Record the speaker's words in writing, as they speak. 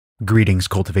Greetings,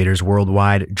 cultivators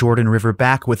worldwide. Jordan River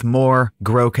back with more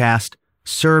GrowCast,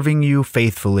 serving you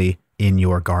faithfully in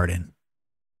your garden.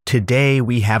 Today,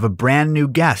 we have a brand new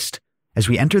guest as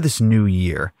we enter this new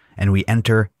year and we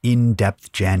enter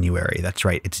in-depth January. That's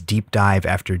right, it's deep dive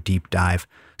after deep dive.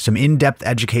 Some in-depth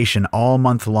education all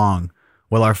month long.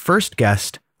 Well, our first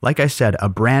guest, like I said, a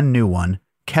brand new one,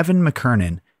 Kevin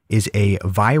McKernan, is a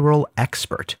viral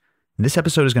expert. This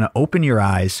episode is going to open your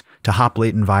eyes to hop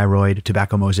latent viroid,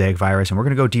 tobacco mosaic virus, and we're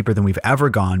going to go deeper than we've ever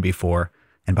gone before.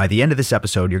 And by the end of this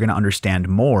episode, you're going to understand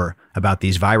more about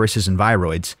these viruses and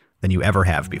viroids than you ever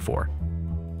have before.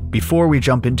 Before we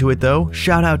jump into it though,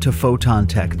 shout out to Photon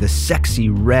Tech, the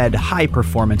sexy red high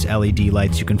performance LED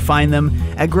lights. You can find them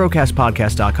at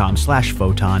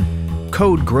growcastpodcast.com/photon.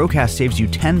 Code GrowCast saves you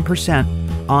 10%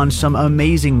 on some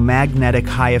amazing magnetic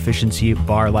high efficiency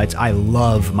bar lights. I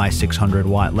love my 600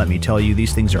 watt. Let me tell you,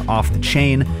 these things are off the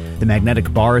chain. The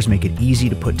magnetic bars make it easy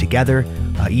to put together,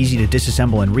 easy to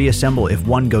disassemble and reassemble. If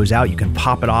one goes out, you can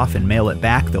pop it off and mail it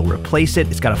back. They'll replace it.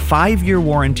 It's got a 5-year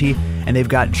warranty, and they've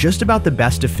got just about the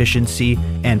best efficiency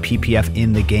and PPF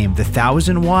in the game. The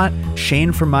 1000 watt,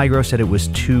 Shane from Migro said it was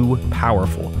too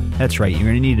powerful. That's right, you're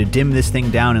going to need to dim this thing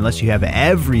down unless you have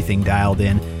everything dialed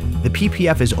in. The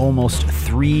PPF is almost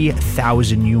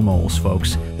 3,000 U-moles,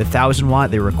 folks. The 1000 watt,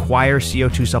 they require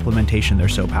CO2 supplementation. They're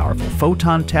so powerful.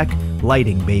 Photon Tech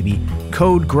lighting, baby.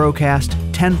 Code GrowCast,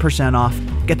 10% off.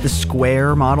 Get the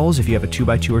square models if you have a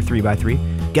 2x2 or 3x3.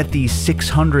 Get the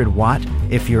 600 watt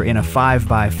if you're in a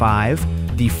 5x5.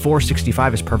 The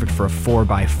 465 is perfect for a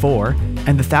 4x4.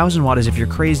 And the 1000 watt is if you're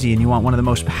crazy and you want one of the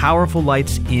most powerful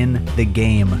lights in the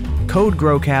game. Code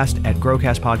GrowCast at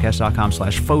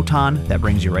growcastpodcast.com/photon. That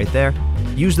brings you right there.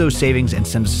 Use those savings and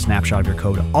send us a snapshot of your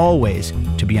code, always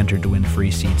to be entered to win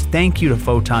free seeds. Thank you to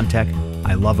Photon Tech.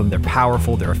 I love them. They're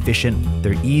powerful. They're efficient.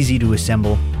 They're easy to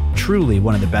assemble. Truly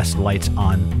one of the best lights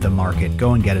on the market.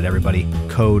 Go and get it, everybody.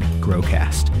 Code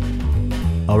GrowCast.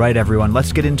 All right, everyone,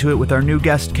 let's get into it with our new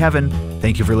guest, Kevin.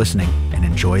 Thank you for listening and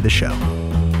enjoy the show.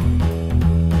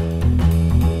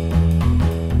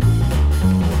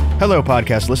 Hello,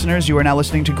 podcast listeners. You are now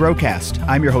listening to GrowCast.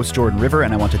 I'm your host, Jordan River,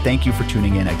 and I want to thank you for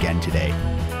tuning in again today.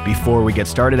 Before we get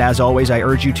started, as always, I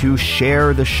urge you to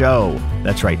share the show.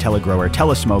 That's right, tell a grower, tell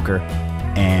a smoker,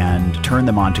 and turn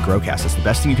them on to GrowCast. That's the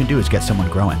best thing you can do is get someone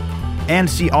growing. And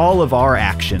see all of our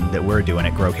action that we're doing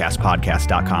at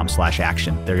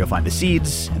growcastpodcast.com/action. There you'll find the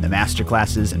seeds and the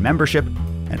masterclasses and membership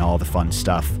and all the fun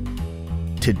stuff.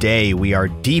 Today, we are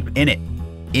deep in it.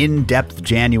 In-depth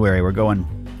January. We're going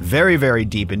very, very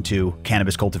deep into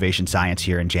cannabis cultivation science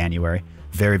here in January.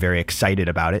 Very, very excited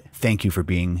about it. Thank you for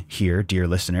being here, dear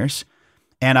listeners.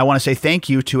 And I want to say thank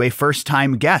you to a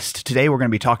first-time guest. Today, we're going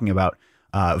to be talking about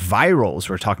virals.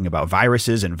 We're talking about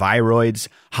viruses and viroids,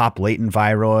 hop latent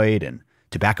viroid and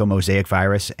tobacco mosaic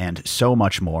virus, and so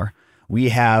much more. We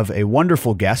have a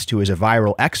wonderful guest who is a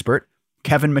viral expert.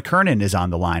 Kevin McKernan is on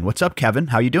the line. What's up, Kevin?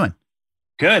 How you doing?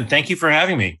 Good. Thank you for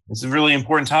having me. It's a really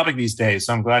important topic these days,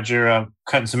 so I'm glad you're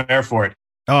cutting some air for it.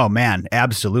 Oh, man,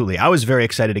 absolutely. I was very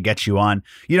excited to get you on.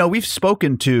 You know, we've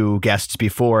spoken to guests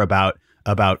before about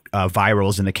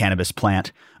virals in the cannabis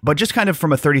plant, but just kind of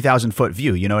from a 30,000-foot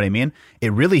view, you know what I mean?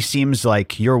 It really seems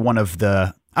like you're one of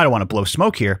the, I don't want to blow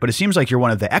smoke here, but it seems like you're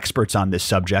one of the experts on this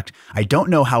subject. I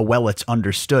don't know how well it's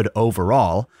understood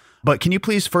overall, but can you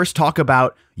please first talk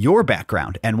about your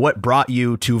background and what brought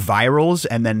you to virals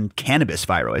and then cannabis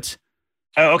viroids?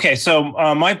 Okay, so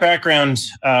my background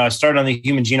started on the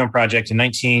Human Genome Project in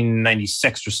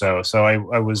 1996 or so. So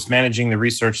I was managing the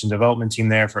research and development team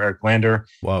there for Eric Lander.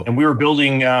 Whoa. And we were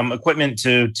building equipment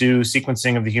to do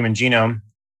sequencing of the human genome,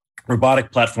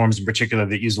 robotic platforms in particular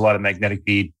that use a lot of magnetic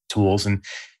bead tools. And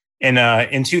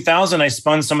in 2000, I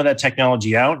spun some of that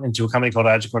technology out into a company called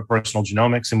Adjuvant Personal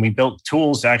Genomics, and we built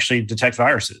tools to actually detect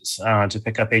viruses, to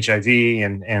pick up HIV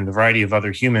and a variety of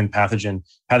other human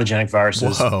pathogenic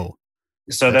viruses. Whoa.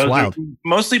 So those are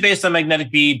mostly based on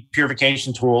magnetic bead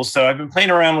purification tools. So I've been playing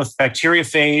around with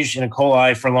bacteriophage and E.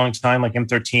 coli for a long time, like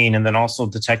M13, and then also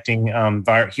detecting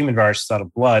human viruses out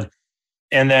of blood.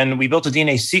 And then we built a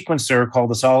DNA sequencer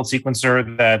called the Solid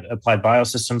Sequencer that Applied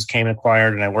Biosystems came and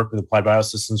acquired. And I worked with Applied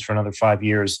Biosystems for another 5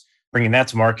 years, bringing that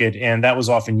to market. And that was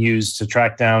often used to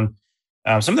track down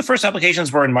some of the first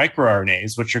applications were in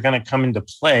microRNAs, which are going to come into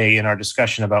play in our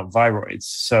discussion about viroids.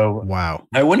 So wow,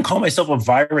 I wouldn't call myself a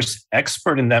virus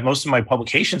expert in that. Most of my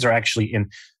publications are actually in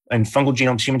fungal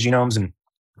genomes, human genomes, and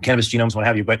cannabis genomes, what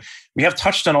have you. But we have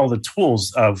touched on all the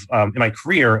tools of in my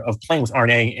career of playing with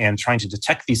RNA and trying to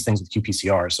detect these things with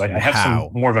qPCR. So I have some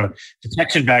more of a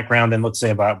detection background than, let's say,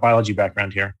 a biology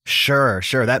background here. Sure.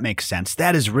 That makes sense.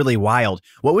 That is really wild.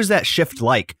 What was that shift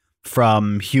like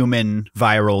from human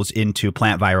virals into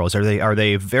plant virals? Are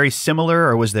they very similar,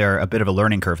 or was there a bit of a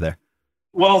learning curve there?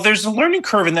 Well, there's a learning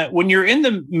curve in that when you're in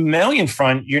the mammalian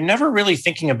front, you're never really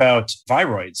thinking about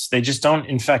viroids. They just don't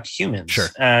infect humans. Sure.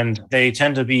 And they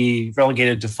tend to be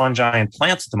relegated to fungi and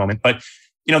plants at the moment. But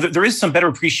there is some better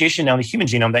appreciation now in the human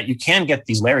genome that you can get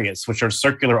these lariats, which are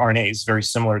circular RNAs, very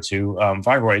similar to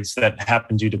viroids that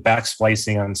happen due to back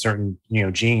splicing on certain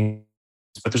genes.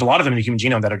 But there's a lot of them in the human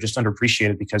genome that are just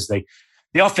underappreciated because they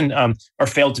often are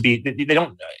failed to be, they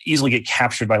don't easily get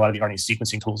captured by a lot of the RNA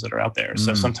sequencing tools that are out there.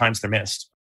 So sometimes they're missed.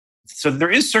 So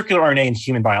there is circular RNA in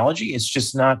human biology. It's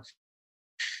just not,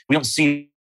 we don't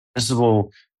see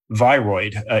visible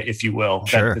viroid, if you will,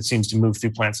 Sure. that seems to move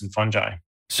through plants and fungi.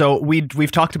 So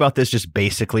we've talked about this just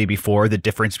basically before, the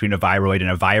difference between a viroid and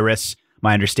a virus.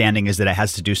 My understanding is that it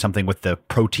has to do something with the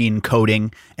protein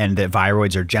coding and that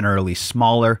viroids are generally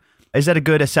smaller. Is that a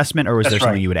good assessment, or was there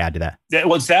something you would add to that?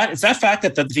 Well, it's that fact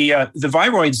that the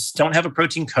viroids don't have a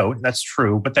protein code. That's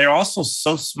true, but they're also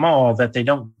so small that they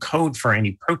don't code for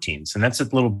any proteins, and that's a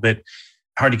little bit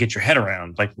hard to get your head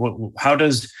around. Like, how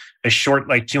does a short,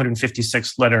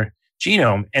 256 letter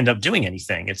genome end up doing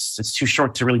anything? It's too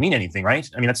short to really mean anything, right?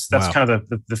 I mean, that's wow. Kind of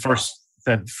the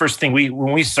first thing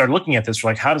when we started looking at this,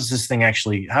 we're like, how does this thing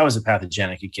actually? How is it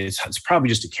pathogenic? It's probably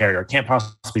just a carrier. It can't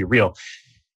possibly be real.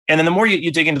 And then the more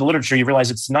you dig into the literature, you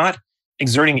realize it's not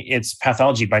exerting its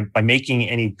pathology by making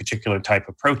any particular type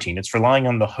of protein. It's relying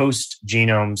on the host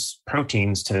genome's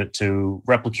proteins to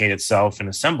replicate itself and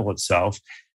assemble itself.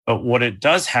 But what it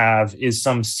does have is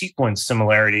some sequence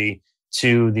similarity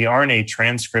to the RNA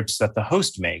transcripts that the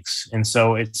host makes. And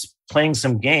so it's playing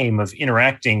some game of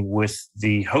interacting with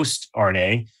the host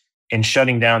RNA and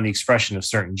shutting down the expression of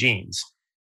certain genes.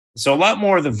 So a lot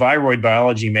more of the viroid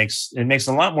biology makes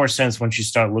a lot more sense once you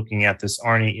start looking at this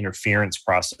RNA interference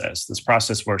process, this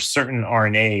process where certain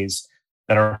RNAs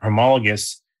that are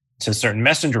homologous to certain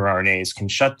messenger RNAs can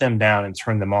shut them down and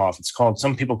turn them off.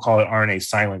 Some people call it RNA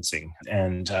silencing.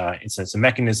 And it's a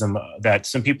mechanism that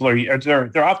some people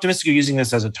they're optimistic of using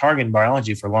this as a target in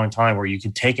biology for a long time, where you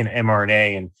can take an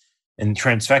mRNA and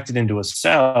transfect it into a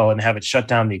cell and have it shut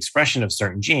down the expression of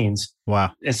certain genes.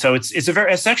 Wow. And so it's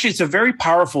a very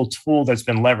powerful tool that's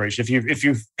been leveraged. If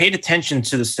you've paid attention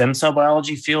to the stem cell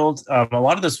biology field, a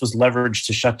lot of this was leveraged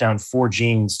to shut down 4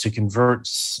 genes to convert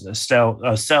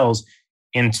cells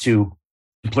into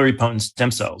pluripotent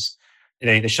stem cells.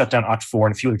 They shut down OCT4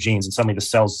 and a few other genes, and suddenly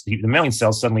the mammalian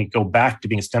cells suddenly go back to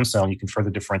being a stem cell, and you can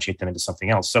further differentiate them into something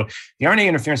else. So the RNA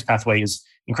interference pathway is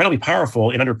incredibly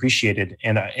powerful and underappreciated.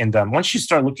 And once you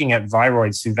start looking at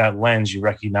viroids through that lens, you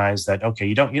recognize that, okay,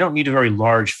 you don't need a very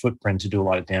large footprint to do a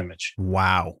lot of damage.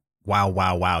 Wow.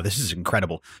 This is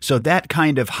incredible. So that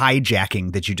kind of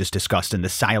hijacking that you just discussed and the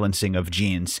silencing of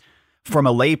genes, from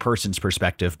a layperson's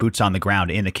perspective, boots on the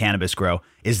ground in the cannabis grow,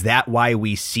 is that why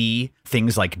we see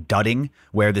things like dudding,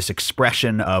 where this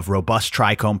expression of robust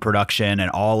trichome production and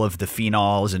all of the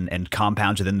phenols and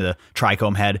compounds within the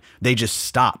trichome head, they just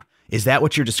stop? Is that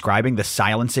what you're describing, the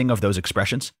silencing of those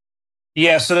expressions?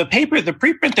 Yeah. So the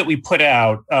preprint that we put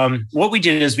out, what we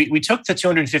did is we took the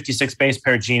 256 base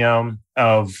pair genome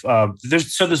of,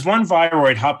 there's one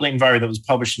viroid, hop latent viroid, that was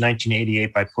published in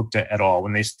 1988 by Pukta et al.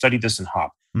 When they studied this in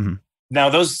hop. Mm-hmm. Now,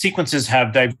 those sequences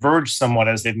have diverged somewhat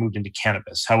as they've moved into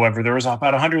cannabis. However, there was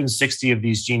about 160 of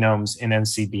these genomes in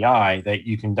NCBI that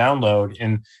you can download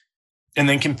and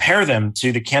then compare them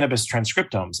to the cannabis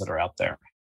transcriptomes that are out there.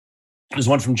 There's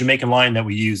one from Jamaican Lion that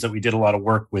we use, that we did a lot of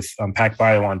work with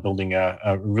PacBio on building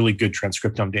a really good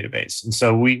transcriptome database. And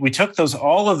so we took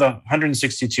all of the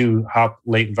 162 hop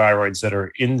latent viroids that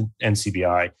are in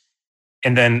NCBI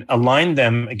and then aligned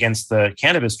them against the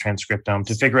cannabis transcriptome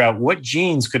to figure out what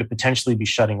genes could it potentially be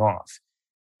shutting off.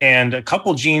 And a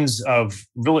couple genes of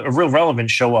real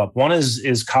relevance show up. One is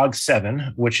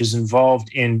COG7, which is involved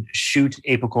in shoot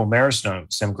apical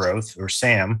meristome growth, or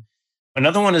SAM.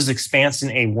 Another one is expansin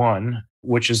A1,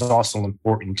 which is also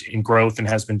important in growth and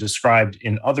has been described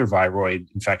in other viroid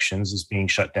infections as being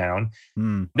shut down.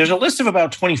 There's a list of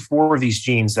about 24 of these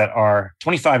genes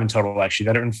 25 in total, actually,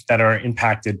 that are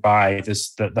impacted by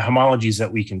the homologies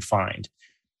that we can find.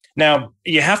 Now,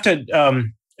 you have to,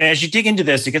 as you dig into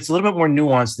this, it gets a little bit more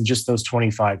nuanced than just those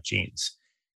 25 genes.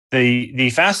 The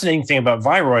fascinating thing about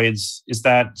viroids is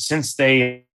that since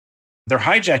they're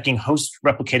hijacking host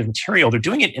replicated material, they're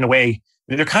doing it in a way,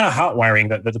 they're kind of hot wiring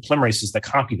the polymerases that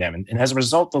copy them. And as a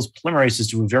result, those polymerases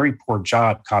do a very poor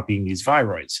job copying these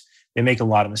viroids. They make a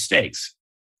lot of mistakes.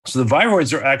 So the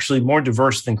viroids are actually more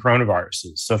diverse than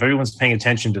coronaviruses. So if everyone's paying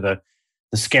attention to the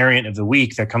scariant of the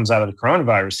week that comes out of the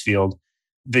coronavirus field,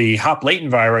 the hop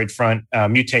latent viroid front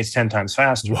mutates 10 times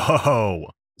faster. Whoa.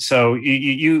 So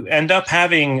you end up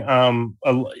having,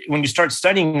 when you start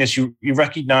studying this, you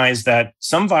recognize that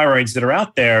some viroids that are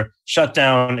out there could shut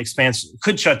down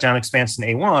expansin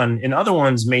A1, and other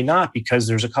ones may not because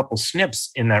there's a couple SNPs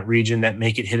in that region that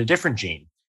make it hit a different gene.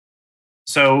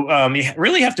 So you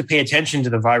really have to pay attention to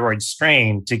the viroid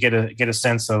strain to get a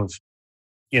sense of,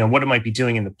 what it might be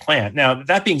doing in the plant. Now,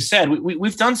 that being said,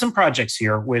 we've done some projects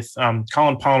here with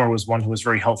Colin Palmer was one who was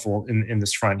very helpful in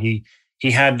this front.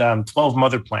 He had 12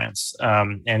 mother plants,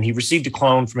 and he received a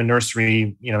clone from a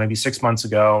nursery, maybe 6 months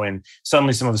ago, and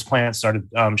suddenly some of his plants started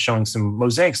showing some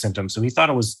mosaic symptoms. So he thought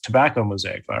it was tobacco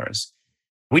mosaic virus.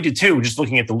 We did too, just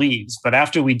looking at the leaves. But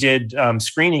after we did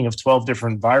screening of 12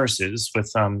 different viruses with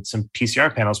some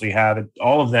PCR panels we had,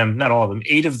 all of them, not all of them,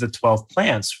 8 of the 12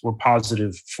 plants were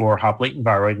positive for hop latent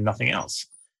viroid and nothing else.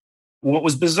 What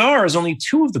was bizarre is only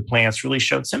 2 of the plants really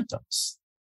showed symptoms.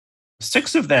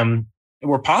 6 of them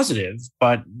were positive,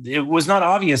 but it was not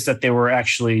obvious that they were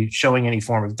actually showing any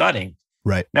form of dudding.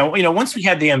 Right. Now, once we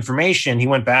had the information, he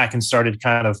went back and started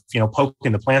kind of,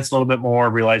 poking the plants a little bit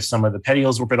more, realized some of the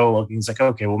petioles were brittle. He's like,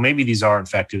 okay, well, maybe these are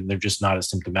infected and they're just not as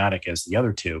symptomatic as the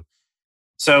other 2.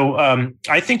 So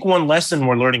I think one lesson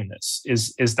we're learning this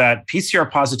is that PCR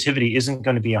positivity isn't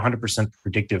going to be 100%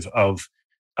 predictive of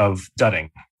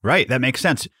dudding. Right. That makes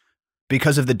sense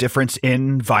because of the difference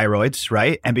in viroids,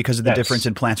 right? And because of the difference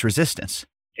in plants' resistance.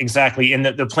 Exactly. And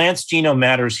the plant's genome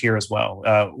matters here as well,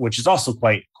 which is also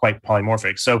quite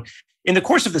polymorphic. So in the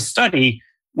course of the study,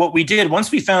 what we did,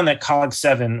 once we found that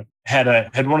COG7 had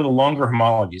one of the longer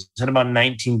homologies, it had about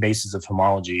 19 bases of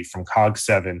homology from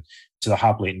COG7 to the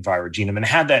hop latent viroid genome, and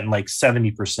had that in like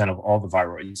 70% of all the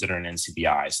viroids that are in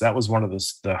NCBI. So that was one of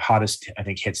the hottest, I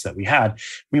think, hits that we had.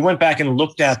 We went back and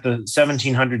looked at the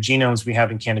 1,700 genomes we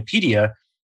have in Cannapedia,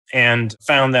 and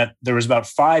found that there was about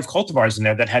 5 cultivars in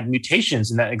there that had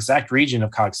mutations in that exact region of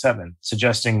COG7,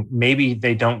 suggesting maybe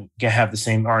they don't have the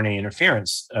same RNA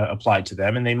interference applied to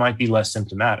them, and they might be less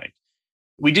symptomatic.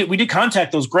 We did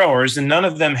contact those growers, and none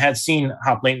of them had seen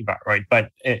hop latent viroid, but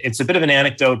it's a bit of an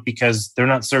anecdote because they're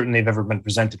not certain they've ever been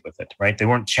presented with it, right? They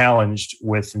weren't challenged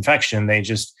with infection. They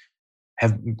just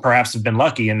have been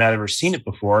lucky and not ever seen it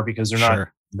before because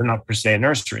they're not per se a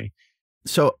nursery.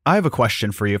 So I have a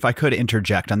question for you, if I could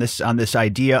interject on this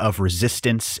idea of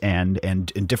resistance and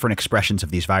different expressions of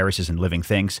these viruses in living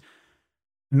things.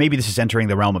 Maybe this is entering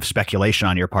the realm of speculation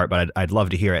on your part, but I'd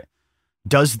love to hear it.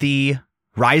 Does the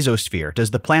rhizosphere, does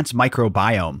the plant's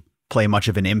microbiome play much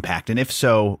of an impact? And if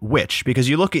so, which? Because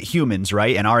you look at humans,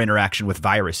 right, and our interaction with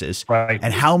viruses, right,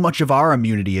 and how much of our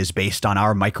immunity is based on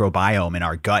our microbiome in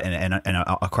our gut and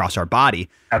across our body.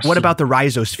 Absolutely. What about the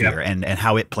rhizosphere and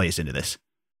how it plays into this?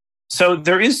 So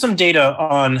there is some data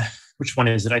on, which one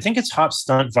is it? I think it's hop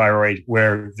stunt viroid,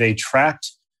 where they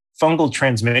tracked fungal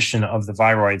transmission of the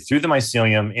viroid through the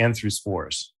mycelium and through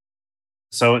spores.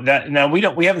 So that now we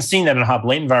haven't seen that in hop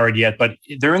latent viroid yet, but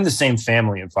they're in the same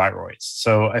family of viroids.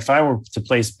 So if I were to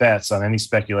place bets on any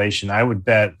speculation, I would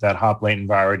bet that hop latent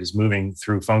viroid is moving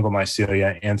through fungal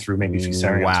mycelia and through maybe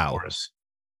Fusarium spores.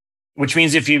 Which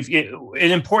means an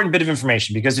important bit of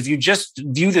information, because if you just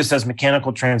view this as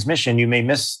mechanical transmission, you may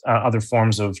miss other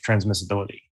forms of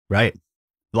transmissibility. Right.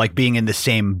 Like being in the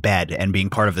same bed and being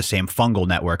part of the same fungal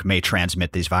network may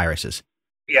transmit these viruses.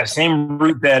 Yeah, same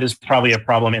root bed is probably a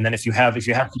problem. And then if you have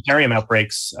Fusarium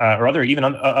outbreaks or other, even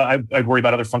I'd worry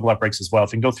about other fungal outbreaks as well. If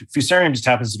you can go through, Fusarium just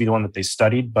happens to be the one that they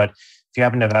studied, but if you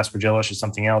happen to have Aspergillus or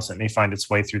something else, it may find its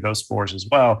way through those spores as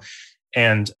well.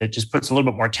 And it just puts a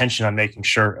little bit more attention on making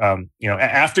sure,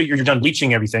 after you're done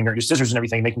bleaching everything or your scissors and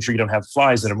everything, making sure you don't have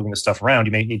flies that are moving the stuff around.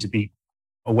 You may need to be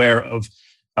aware of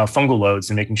fungal loads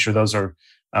and making sure those are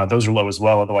low as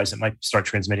well. Otherwise, it might start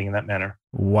transmitting in that manner.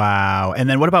 Wow. And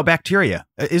then what about bacteria?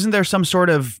 Isn't there some sort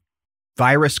of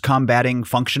virus combating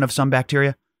function of some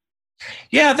bacteria?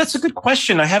 Yeah, that's a good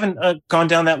question. I haven't gone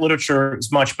down that literature as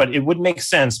much, but it would make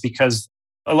sense because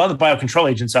a lot of the biocontrol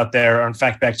agents out there are, in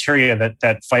fact, bacteria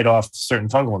that fight off certain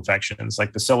fungal infections,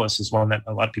 like Bacillus is one that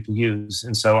a lot of people use.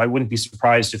 And so I wouldn't be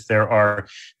surprised if there are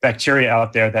bacteria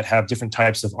out there that have different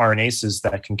types of RNases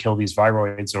that can kill these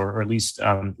viroids or at least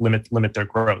limit their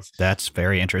growth. That's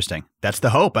very interesting. That's the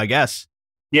hope, I guess.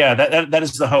 Yeah, that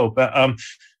is the hope.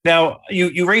 Now,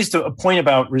 you raised a point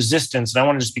about resistance, and I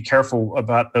want to just be careful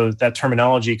about that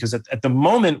terminology, because at the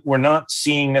moment, we're not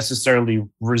seeing necessarily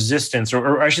resistance,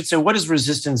 or I should say, what does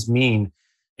resistance mean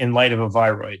in light of a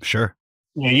viroid? Sure.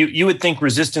 You would think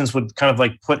resistance would kind of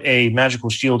like put a magical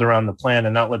shield around the plant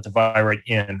and not let the viroid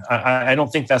in. I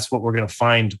don't think that's what we're going to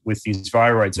find with these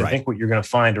viroids. Right. I think what you're going to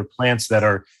find are plants that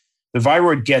are, the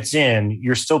viroid gets in,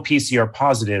 you're still PCR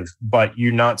positive, but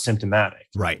you're not symptomatic.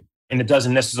 Right. and it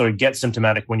doesn't necessarily get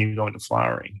symptomatic when you go into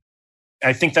flowering.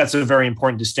 I think that's a very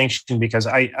important distinction because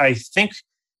I think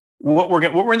what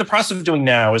we're in the process of doing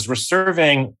now is we're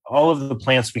surveying all of the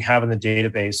plants we have in the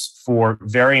database for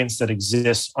variants that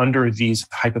exist under these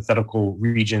hypothetical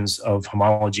regions of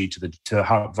homology to the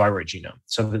hop viroid genome.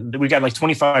 So we got like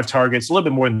 25 targets, a little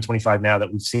bit more than 25 now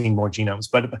that we've seen more genomes.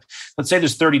 But let's say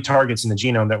there's 30 targets in the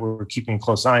genome that we're keeping a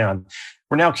close eye on.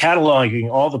 We're now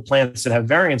cataloging all the plants that have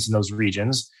variants in those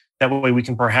regions. That way we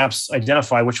can perhaps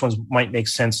identify which ones might make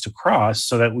sense to cross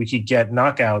so that we could get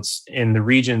knockouts in the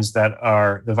regions that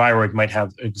the viroid might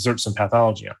exert some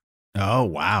pathology on. Oh,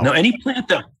 wow. Now, any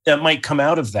plant that might come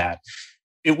out of that,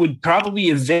 it would probably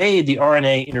evade the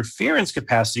RNA interference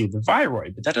capacity of the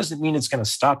viroid, but that doesn't mean it's going to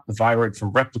stop the viroid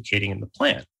from replicating in the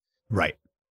plant. Right.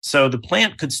 So the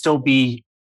plant could still be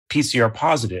PCR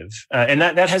positive. And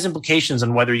that has implications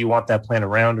on whether you want that plant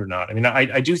around or not. I mean,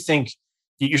 I do think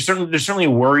there's certainly a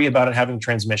worry about it having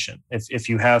transmission. If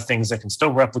you have things that can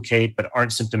still replicate but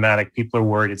aren't symptomatic, people are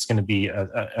worried it's going to be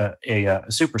a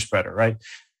super spreader, right?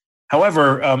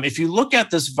 However, if you look at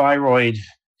this viroid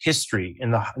history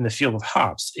in the field of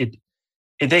hops,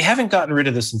 they haven't gotten rid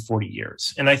of this in 40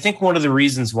 years. And I think one of the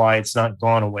reasons why it's not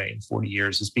gone away in 40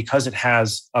 years is because it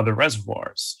has other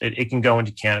reservoirs. It can go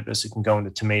into cannabis, it can go into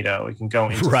tomato, it can go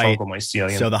into fungal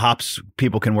mycelium. So the hops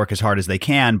people can work as hard as they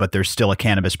can, but there's still a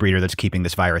cannabis breeder that's keeping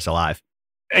this virus alive.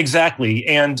 Exactly.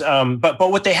 And but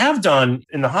what they have done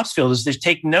in the hops field is they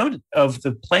take note of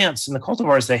the plants and the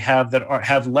cultivars they have that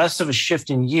have less of a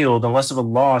shift in yield and less of a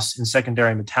loss in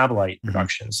secondary metabolite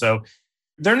production. So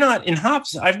they're not in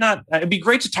hops. It'd be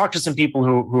great to talk to some people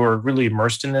who are really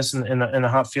immersed in this in the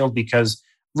hop field, because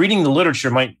reading the literature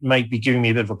might be giving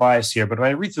me a bit of a bias here. But when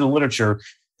I read through the literature,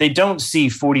 they don't see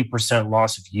 40%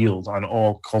 loss of yield on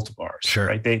all cultivars. Sure.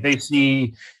 Right? They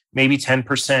see maybe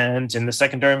 10%, and the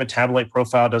secondary metabolite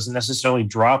profile doesn't necessarily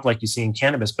drop like you see in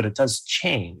cannabis, but it does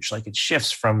change. Like it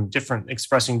shifts from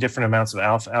expressing different amounts of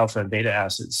alpha and beta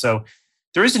acids. So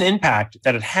there is an impact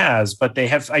that it has, but they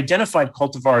have identified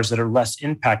cultivars that are less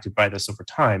impacted by this over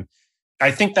time.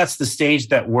 I think that's the stage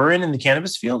that we're in the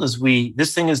cannabis field.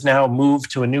 This thing has now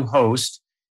moved to a new host,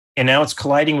 and now it's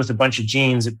colliding with a bunch of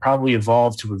genes that probably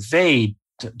evolved to evade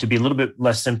to be a little bit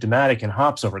less symptomatic in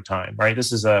hops over time. Right?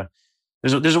 There's a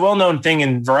well-known thing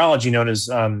in virology known as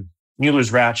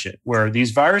Mueller's ratchet, where these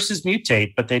viruses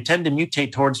mutate, but they tend to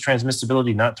mutate towards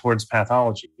transmissibility, not towards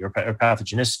pathology or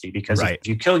pathogenicity, because if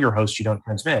you kill your host, you don't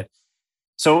transmit.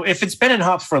 So if it's been in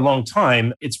hops for a long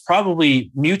time, it's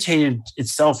probably mutated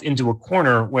itself into a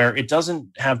corner where it doesn't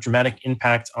have dramatic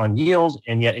impact on yield,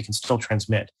 and yet it can still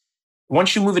transmit.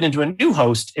 Once you move it into a new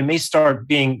host, it may start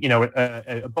being,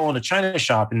 a bull in a china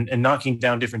shop and knocking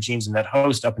down different genes in that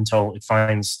host up until it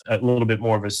finds a little bit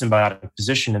more of a symbiotic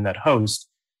position in that host,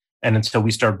 and until we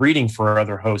start breeding for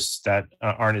other hosts that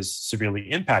aren't as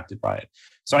severely impacted by it.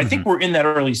 So I think we're in that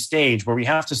early stage where we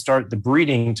have to start the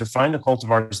breeding to find the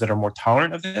cultivars that are more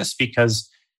tolerant of this, because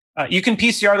you can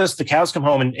PCR this, the cows come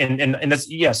home, and that's,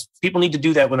 yes, people need to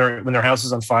do that when their house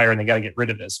is on fire and they got to get rid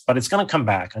of this. But it's going to come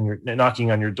back knocking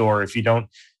on your door if you don't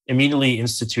immediately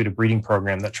institute a breeding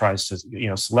program that tries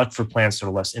to select for plants that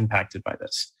are less impacted by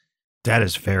this. That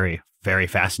is very, very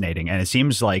fascinating. And it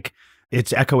seems like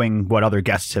it's echoing what other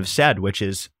guests have said, which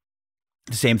is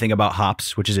the same thing about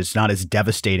hops, which is it's not as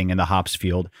devastating in the hops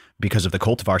field because of the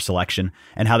cultivar selection,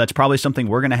 and how that's probably something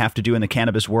we're going to have to do in the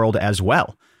cannabis world as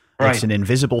well. Right. It's an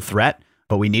invisible threat,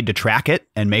 but we need to track it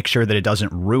and make sure that it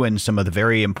doesn't ruin some of the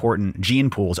very important gene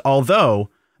pools. Although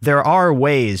there are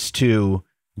ways to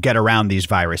get around these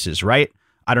viruses, right?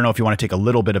 I don't know if you want to take a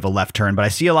little bit of a left turn, but I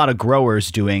see a lot of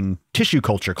growers doing tissue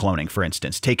culture cloning, for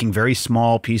instance, taking very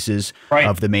small pieces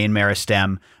of the main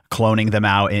meristem, cloning them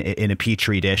out in a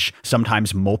petri dish,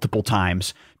 sometimes multiple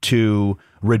times, to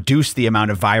reduce the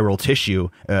amount of viral tissue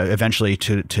eventually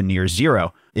to near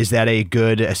zero. Is that a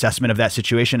good assessment of that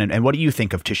situation? And what do you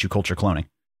think of tissue culture cloning?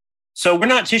 So we're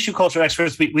not tissue culture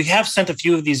experts. We have sent a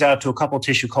few of these out to a couple of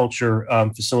tissue culture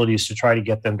facilities to try to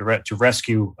get them to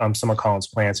rescue some of Colin's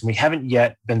plants. And we haven't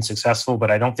yet been successful, but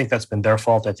I don't think that's been their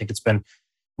fault. I think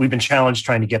we've been challenged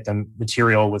trying to get them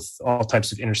material with all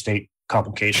types of interstate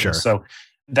complications. Sure. So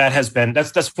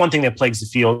that's one thing that plagues the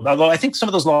field. Although I think some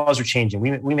of those laws are changing.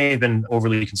 We may have been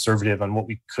overly conservative on what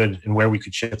we could and where we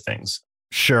could ship things.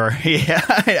 Sure. Yeah,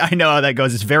 I know how that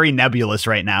goes. It's very nebulous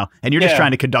right now. And you're just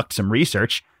trying to conduct some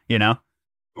research,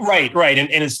 Right. And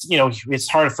it's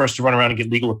hard for us to run around and get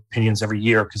legal opinions every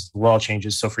year because the law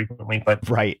changes so frequently. But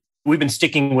we've been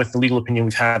sticking with the legal opinion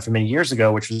we've had from many years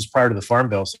ago, which was prior to the Farm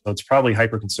Bill. So it's probably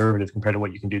hyper conservative compared to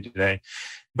what you can do today.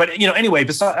 But anyway,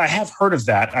 besides, I have heard of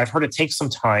that. I've heard it takes some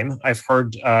time. I've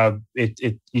heard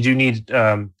you need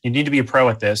to be a pro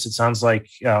at this. It sounds like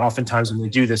oftentimes when they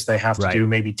do this, they have to do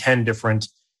maybe 10 different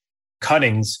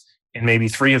cuttings, and maybe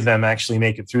 3 of them actually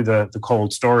make it through the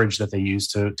cold storage that they use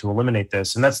to eliminate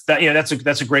this. And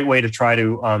that's a great way to try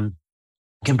to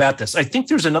combat this. I think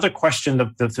there's another question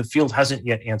that the field hasn't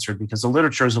yet answered, because the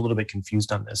literature is a little bit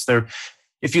confused on this.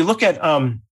 If you look at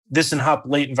this in hop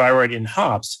latent viroid in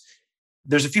hops,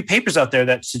 there's a few papers out there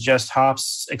that suggest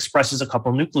hops expresses a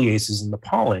couple nucleases in the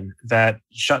pollen that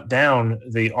shut down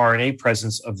the RNA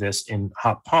presence of this in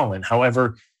hop pollen.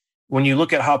 However, when you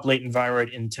look at hop latent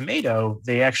viroid in tomato,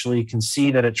 they actually can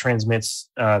see that it transmits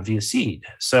via seed.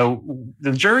 So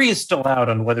the jury is still out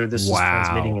on whether this is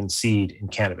transmitting in seed in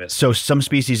cannabis. So some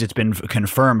species, it's been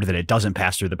confirmed that it doesn't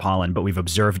pass through the pollen, but we've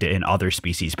observed it in other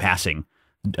species passing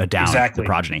down the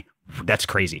progeny. That's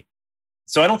crazy.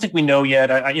 So I don't think we know yet.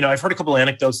 I've heard a couple of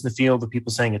anecdotes in the field of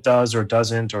people saying it does or it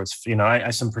doesn't, or it's,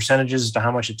 some percentages as to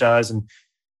how much it does. And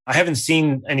I haven't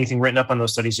seen anything written up on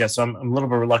those studies yet. So I'm a little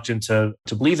bit reluctant to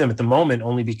believe them at the moment,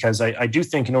 only because I do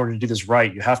think in order to do this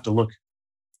right, you have to look.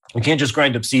 You can't just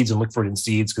grind up seeds and look for it in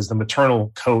seeds, because the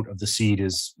maternal coat of the seed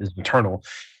is maternal.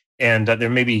 And there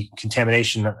may be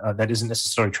contamination that isn't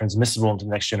necessarily transmissible into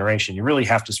the next generation. You really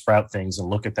have to sprout things and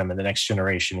look at them in the next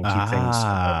generation and keep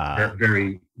things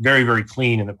very, very, very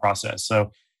clean in the process.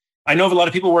 So I know of a lot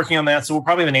of people working on that. So we'll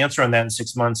probably have an answer on that in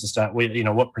 6 months as to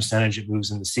what percentage it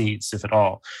moves in the seeds, if at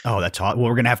all. Oh, that's hot. Well,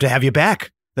 we're going to have you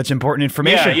back. That's important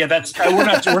information. Yeah. That's we're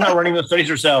not running those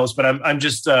studies ourselves, but I'm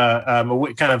just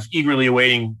kind of eagerly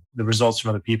awaiting the results from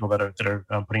other people that are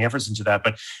putting efforts into that.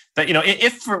 But that,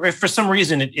 if for some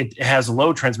reason it has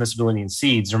low transmissibility in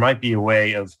seeds, there might be a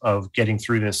way of getting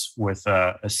through this with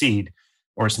a seed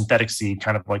or a synthetic seed,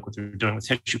 kind of like what they're doing with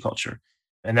tissue culture,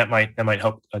 and that might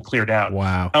help clear it out.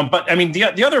 Wow. But I mean,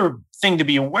 the other thing to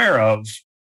be aware of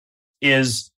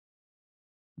is,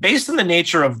 based on the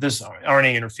nature of this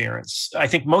RNA interference, I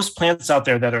think most plants out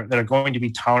there that are going to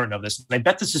be tolerant of this, and I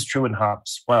bet this is true in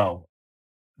hops as well,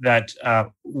 that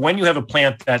when you have a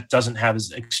plant that doesn't have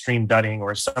as extreme dudding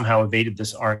or somehow evaded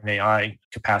this RNAi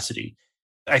capacity,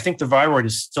 I think the viroid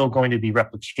is still going to be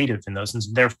replicative in those, and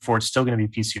therefore it's still going to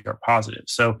be PCR positive.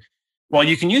 So while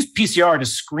you can use PCR to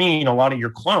screen a lot of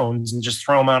your clones and just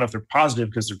throw them out if they're positive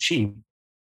because they're cheap,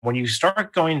 when you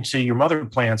start going to your mother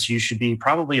plants, you should be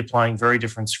probably applying very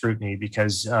different scrutiny,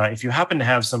 because if you happen to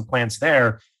have some plants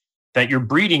there that you're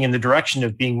breeding in the direction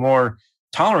of being more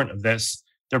tolerant of this,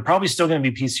 they're probably still going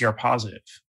to be PCR positive.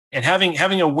 And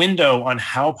having a window on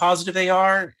how positive they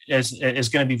are is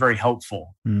going to be very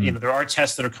helpful. There are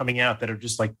tests that are coming out that are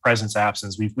just like presence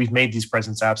absence. We've made these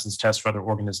presence absence tests for other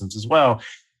organisms as well.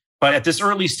 But at this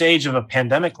early stage of a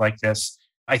pandemic like this,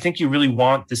 I think you really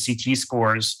want the CT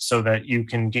scores so that you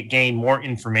can gain more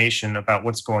information about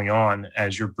what's going on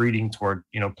as you're breeding toward,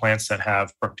 plants that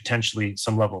have potentially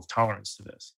some level of tolerance to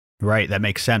this. Right. That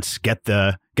makes sense. Get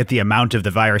the amount of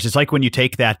the virus. It's like when you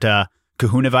take that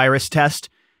Kahuna virus test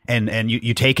and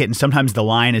you take it, and sometimes the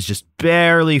line is just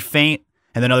barely faint,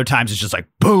 and then other times it's just like,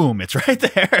 boom, it's right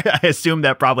there. I assume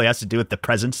that probably has to do with the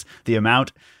presence, the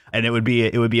amount. And it would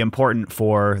be important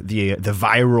for the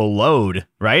viral load,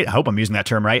 right? I hope I'm using that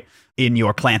term right, in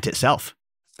your plant itself.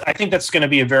 I think that's going to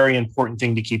be a very important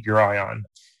thing to keep your eye on.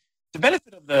 The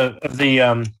benefit of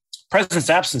the presence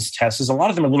absence test is a lot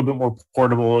of them are a little bit more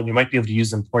portable, and you might be able to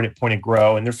use them point at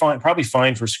grow, and they're probably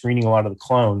fine for screening a lot of the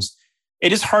clones.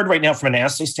 It is hard right now from an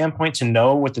assay standpoint to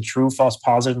know what the true false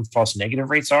positive and false negative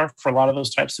rates are for a lot of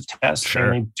those types of tests,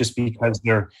 sure. Just because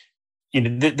they're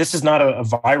this is not a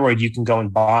viroid you can go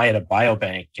and buy at a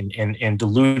biobank and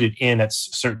dilute it in at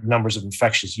certain numbers of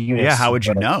infectious units. Yeah, how would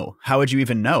you know? How would you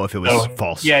even know if it was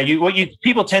false? Yeah, what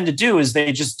people tend to do is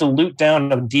they just dilute down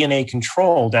a DNA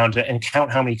control down to and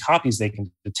count how many copies they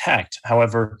can detect.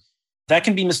 However, that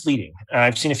can be misleading.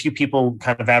 I've seen a few people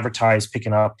kind of advertise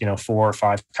picking up 4 or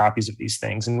 5 copies of these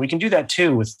things, and we can do that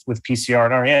too with PCR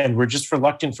on our end. We're just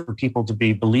reluctant for people to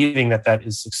be believing that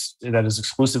is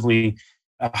exclusively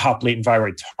a hop latent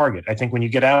viroid target. I think when you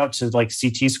get out to like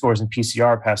CT scores and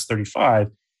PCR past 35,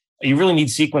 you really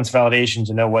need sequence validation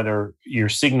to know whether your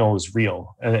signal is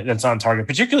real and that's on target,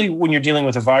 particularly when you're dealing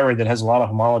with a viroid that has a lot of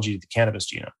homology to the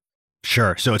cannabis genome.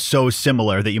 Sure. So it's so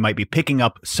similar that you might be picking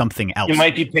up something else. You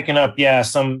might be picking up,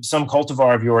 some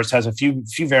cultivar of yours has a few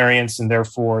variants, and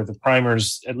therefore the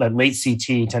primers at late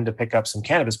CT tend to pick up some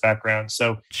cannabis background.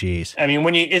 So, geez, I mean,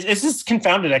 it's just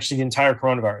confounded actually the entire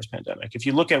coronavirus pandemic. If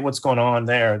you look at what's going on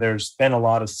there's been a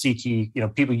lot of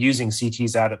CT, people using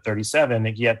CTs out at 37,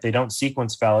 and yet they don't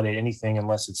sequence validate anything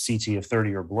unless it's CT of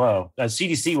 30 or below.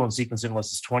 CDC won't sequence it unless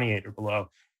it's 28 or below.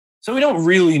 So we don't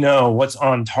really know what's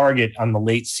on target on the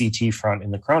late CT front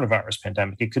in the coronavirus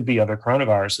pandemic. It could be other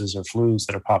coronaviruses or flus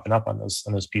that are popping up on those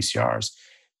PCRs.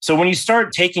 So when you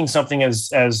start taking something as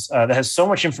that has so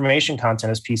much information content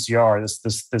as PCR,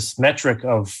 this metric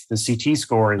of the CT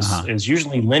score is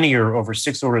usually linear over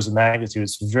 6 orders of magnitude.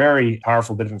 It's a very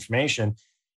powerful bit of information.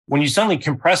 When you suddenly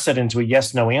compress that into a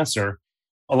yes/no answer,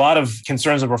 a lot of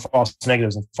concerns over false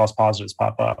negatives and false positives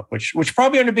pop up, which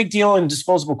probably aren't a big deal in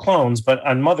disposable clones, but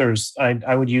on mothers,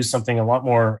 I would use something a lot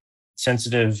more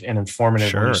sensitive and informative.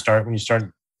 Sure. when you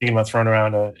start thinking about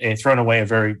throwing away a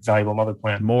very valuable mother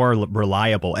plant. More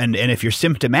reliable. And if you're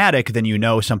symptomatic, then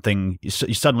something,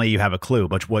 suddenly you have a clue.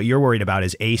 But what you're worried about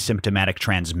is asymptomatic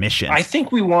transmission. I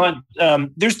think we want,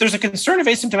 there's a concern of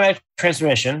asymptomatic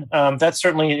transmission. That's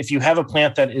certainly, if you have a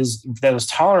plant that is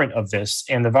tolerant of this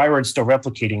and the viroid's still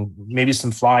replicating, maybe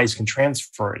some flies can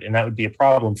transfer it. And that would be a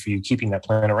problem for you keeping that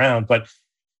plant around. But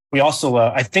we also,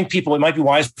 I think it might be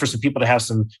wise for some people to have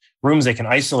some rooms they can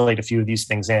isolate a few of these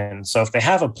things in. So if they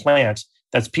have a plant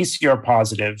that's PCR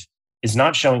positive, is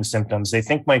not showing symptoms, they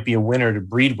think might be a winner to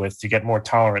breed with to get more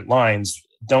tolerant lines,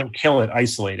 don't kill it,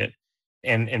 isolate it,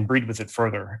 and breed with it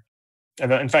further.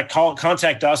 And in fact,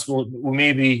 contact us.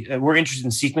 We're interested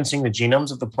in sequencing the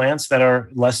genomes of the plants that are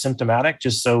less symptomatic,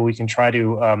 just so we can try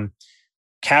to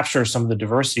capture some of the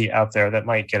diversity out there that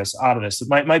might get us out of this.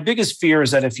 My biggest fear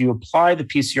is that if you apply the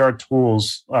PCR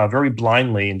tools very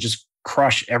blindly and just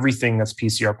crush everything that's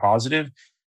PCR positive,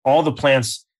 all the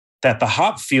plants that the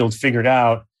hop field figured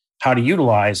out how to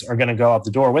utilize are going to go out the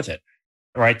door with it,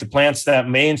 right? The plants that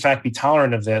may in fact be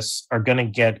tolerant of this are going to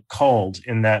get culled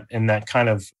in that kind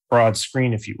of broad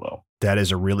screen, if you will. That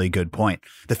is a really good point.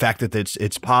 The fact that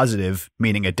it's positive,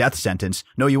 meaning a death sentence.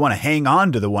 No, you want to hang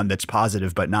on to the one that's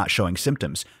positive but not showing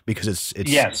symptoms, because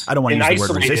it's yes. I don't want to use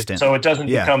the word resistant. So it doesn't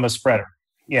become a spreader.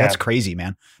 Yeah. That's crazy,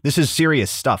 man. This is serious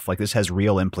stuff. Like, this has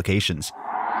real implications.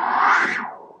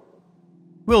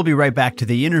 We'll be right back to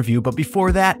the interview, but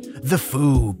before that, the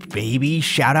Foop, baby.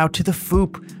 Shout out to the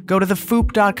Foop. Go to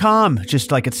thefoop.com,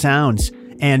 just like it sounds.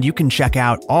 And you can check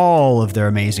out all of their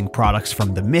amazing products,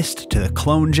 from the mist to the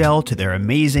clone gel to their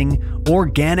amazing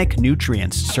organic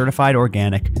nutrients, certified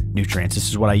organic nutrients. This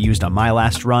is what I used on my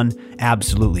last run.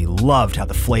 Absolutely loved how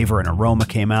the flavor and aroma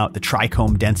came out, the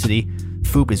trichome density.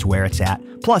 Foop is where it's at.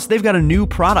 Plus, they've got a new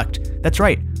product. That's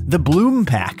right, the Bloom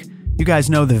Pack. You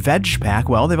guys know the Veg Pack.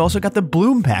 Well, they've also got the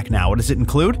Bloom Pack now. What does it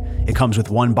include? It comes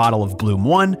with 1 bottle of Bloom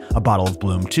 1, a bottle of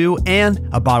Bloom 2, and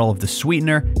a bottle of the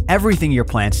sweetener. Everything your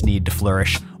plants need to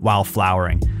flourish while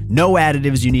flowering. No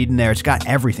additives you need in there. It's got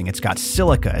everything. It's got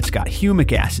silica. It's got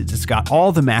humic acids. It's got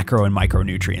all the macro and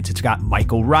micronutrients. It's got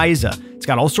mycorrhiza. It's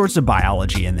got all sorts of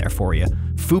biology in there for you.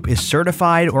 Foop is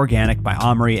certified organic by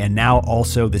OMRI and now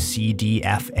also the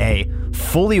CDFA.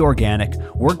 Fully organic,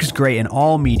 works great in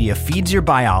all media, feeds your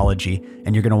biology,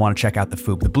 and you're going to want to check out the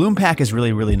Foop. The Bloom Pack is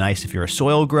really, really nice if you're a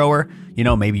soil grower.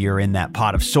 Maybe you're in that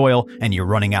pot of soil and you're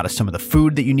running out of some of the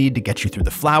food that you need to get you through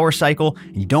the flower cycle,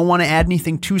 and you don't want to add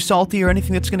anything too salty or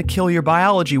anything that's going to kill your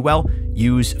biology. Well,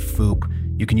 use Foop.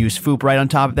 You can use Foop right on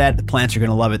top of that. The plants are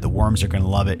going to love it. The worms are going to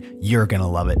love it. You're going to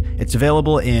love it. It's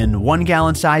available in 1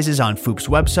 gallon sizes on Foop's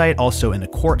website, also in a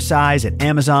quart size at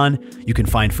Amazon. You can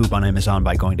find Foop on Amazon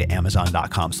by going to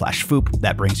amazon.com/Foop.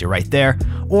 That brings you right there.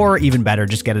 Or even better,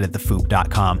 just get it at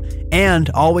thefoop.com. And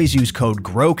always use code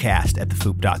GROWCAST at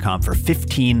thefoop.com for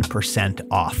 15%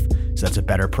 off. So that's a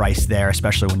better price there,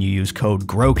 especially when you use code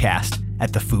GROWCAST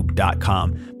at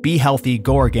thefoop.com. Be healthy,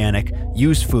 go organic,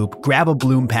 use Foop, grab a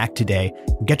Bloom Pack today,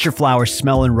 get your flowers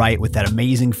smelling right with that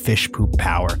amazing fish poop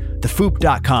power.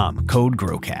 Thefoop.com, code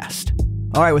GROWCAST.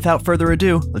 All right, without further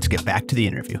ado, let's get back to the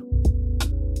interview.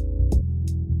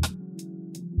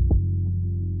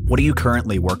 What are you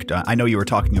currently worked on? I know you were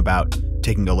talking about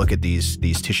taking a look at these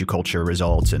tissue culture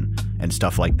results and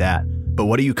stuff like that. But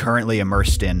what are you currently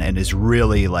immersed in and is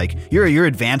really like, you're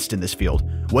advanced in this field.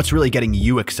 What's really getting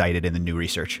you excited in the new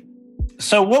research?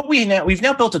 So we've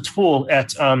now built a tool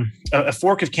at a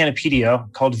fork of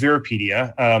Canopedia called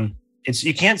Viripedia.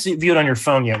 You can't view it on your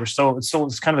phone yet. It's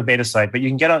kind of a beta site, but you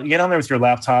can get on there with your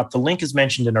laptop. The link is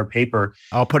mentioned in our paper.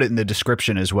 I'll put it in the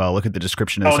description as well. Look at the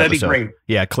description of this episode. That'd be great.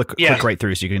 Yeah, click right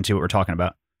through so you can see what we're talking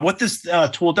about. What this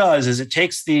tool does is it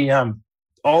takes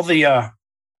all the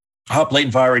hop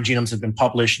latent viroid genomes have been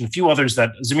published, and a few others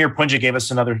that Zamir Punja gave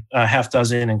us another half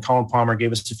dozen, and Colin Palmer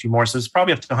gave us a few more. So it's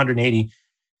probably up to 180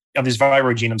 of these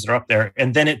viroid genomes that are up there.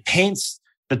 And then it paints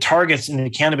the targets in the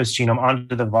cannabis genome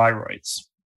onto the viroids.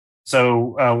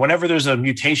 So whenever there's a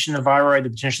mutation in the viroid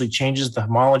that potentially changes the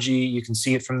homology, you can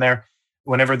see it from there.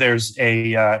 Whenever there's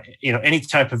any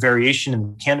type of variation in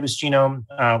the cannabis genome,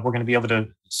 we're going to be able to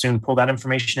soon pull that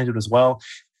information into it as well.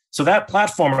 So that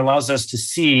platform allows us to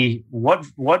see what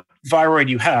viroid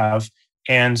you have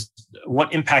and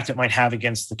what impact it might have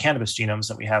against the cannabis genomes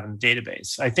that we have in the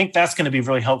database. I think that's going to be a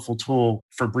really helpful tool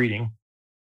for breeding.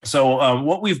 So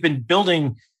what we've been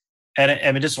building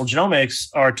at Medicinal Genomics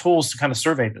are tools to kind of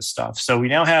survey this stuff. So we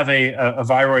now have a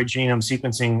viroid genome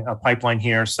sequencing pipeline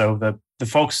here. So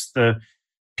the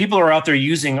people who are out there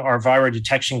using our viroid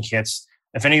detection kits,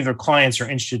 if any of their clients are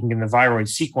interested in getting the viroid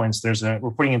sequence,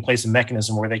 we're putting in place a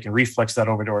mechanism where they can reflex that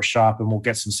over to our shop, and we'll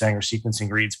get some Sanger sequencing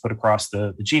reads put across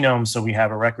the genome, so we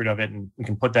have a record of it, and we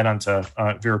can put that onto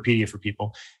Viropedia for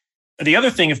people. The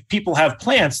other thing, if people have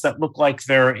plants that look like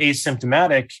they're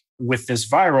asymptomatic with this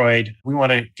viroid, we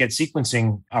want to get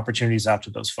sequencing opportunities out to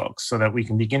those folks so that we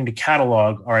can begin to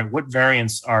catalog, all right, what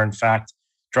variants are in fact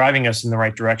driving us in the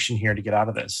right direction here to get out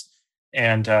of this.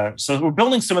 And so we're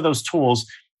building some of those tools.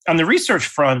 On the research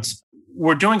front,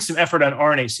 we're doing some effort on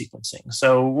RNA sequencing.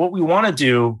 So what we want to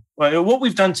do, what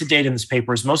we've done to date in this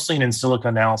paper is mostly an in silico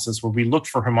analysis where we looked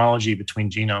for homology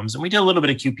between genomes. And we did a little bit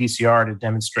of qPCR to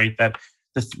demonstrate that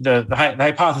the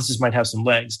hypothesis might have some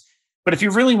legs. But if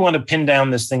you really want to pin down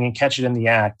this thing and catch it in the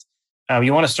act,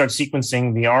 you want to start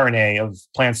sequencing the RNA of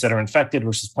plants that are infected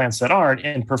versus plants that aren't,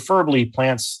 and preferably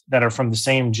plants that are from the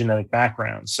same genetic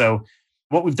background. So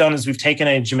what we've done is we've taken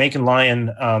a Jamaican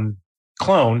lion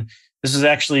clone. This is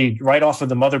actually right off of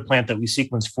the mother plant that we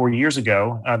sequenced 4 years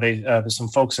ago. There's some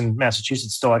folks in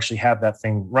Massachusetts still actually have that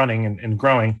thing running and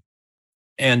growing.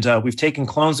 And we've taken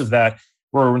clones of that.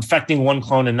 We're infecting one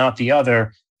clone and not the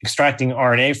other, extracting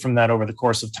RNA from that over the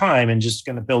course of time, and just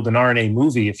going to build an RNA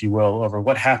movie, if you will, over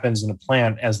what happens in a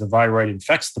plant as the viroid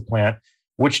infects the plant,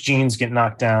 which genes get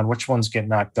knocked down, which ones get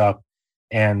knocked up,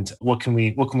 and what can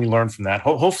we learn from that?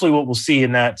 Hopefully what we'll see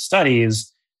in that study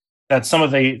is that some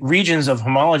of the regions of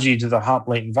homology to the hop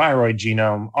latent viroid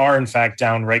genome are in fact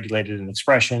down-regulated in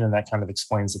expression, and that kind of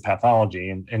explains the pathology.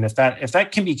 And if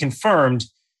that can be confirmed,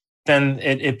 then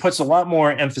it puts a lot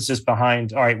more emphasis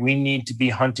behind, all right, we need to be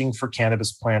hunting for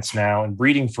cannabis plants now and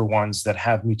breeding for ones that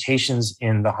have mutations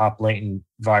in the hop latent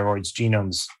viroid's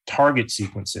genome's target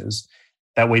sequences.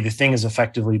 That way the thing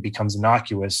effectively becomes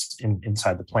innocuous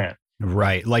inside the plant.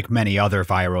 Right. Like many other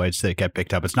viroids that get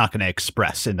picked up, it's not going to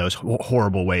express in those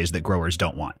horrible ways that growers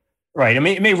don't want. Right. It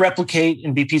may replicate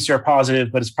and be PCR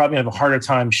positive, but it's probably going to have a harder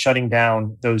time shutting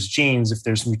down those genes if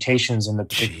there's mutations in the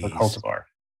particular cultivar.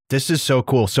 This is so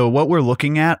cool. So what we're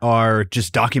looking at are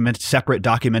just separate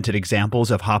documented examples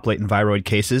of hop latent viroid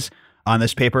cases on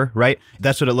this paper, right?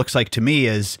 That's what it looks like to me,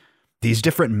 is these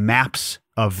different maps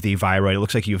of the viroid. It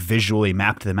looks like you visually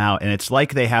mapped them out, and it's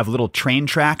like they have little train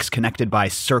tracks connected by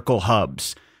circle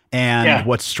hubs. And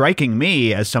What's striking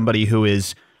me as somebody who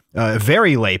is a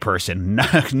very lay person,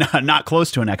 not close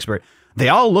to an expert, they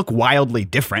all look wildly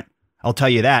different. I'll tell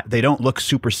you that. They don't look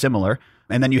super similar.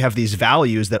 And then you have these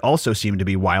values that also seem to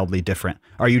be wildly different.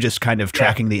 Are you just kind of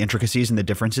tracking the intricacies and the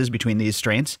differences between these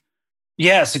strains?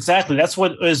 Yes, exactly. That's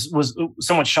what was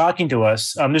somewhat shocking to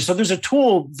us. There's a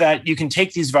tool that you can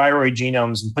take these viroid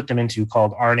genomes and put them into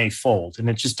called RNA Fold. And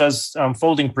it just does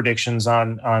folding predictions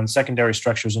on secondary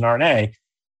structures in RNA.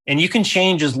 And you can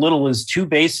change as little as 2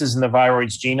 bases in the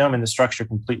viroid's genome and the structure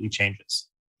completely changes.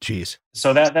 Jeez.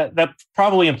 So that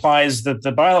probably implies that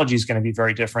the biology is going to be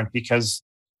very different, because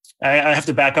I have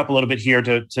to back up a little bit here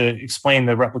to explain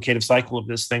the replicative cycle of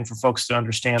this thing for folks to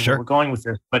understand where we're going with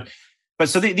this. But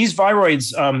so these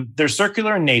viroids, they're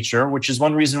circular in nature, which is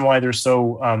one reason why they're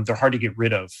they're hard to get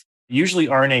rid of. Usually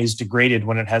RNA is degraded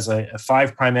when it has a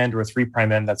 5' end or a 3'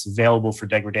 end that's available for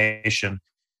degradation.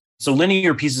 So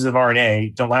linear pieces of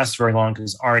RNA don't last very long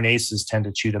because RNases tend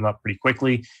to chew them up pretty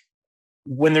quickly.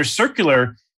 When they're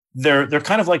circular, they're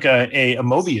kind of like a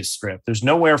Mobius strip. There's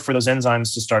nowhere for those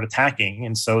enzymes to start attacking.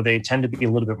 And so they tend to be a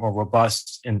little bit more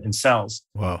robust in cells.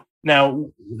 Wow. Now,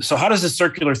 so how does this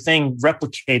circular thing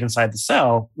replicate inside the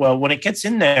cell? Well, when it gets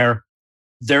in there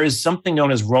is something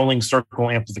known as rolling circle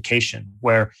amplification,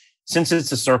 where since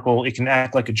it's a circle, it can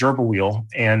act like a gerbil wheel,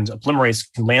 and a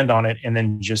polymerase can land on it and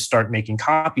then just start making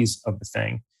copies of the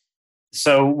thing.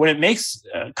 So when it makes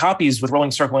copies with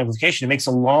rolling circle amplification, it makes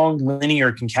a long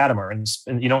linear concatemer,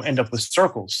 and you don't end up with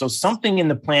circles. So something in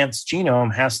the plant's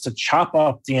genome has to chop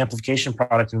up the amplification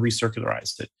product and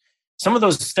recircularize it. Some of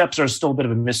those steps are still a bit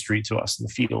of a mystery to us in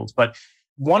the field, but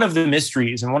one of the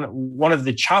mysteries and one of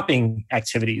the chopping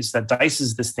activities that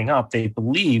dices this thing up, they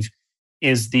believe,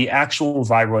 is the actual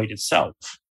viroid itself,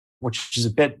 which is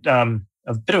a bit of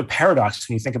a paradox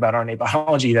when you think about RNA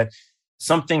biology, that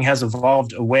something has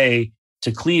evolved a way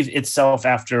to cleave itself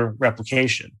after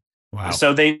replication. Wow.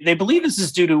 So they believe this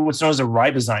is due to what's known as a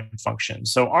ribozyme function.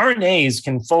 So RNAs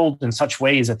can fold in such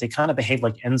ways that they kind of behave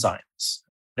like enzymes.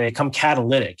 They become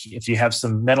catalytic. If you have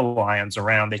some metal ions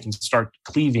around, they can start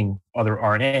cleaving other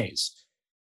RNAs.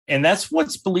 And that's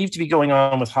what's believed to be going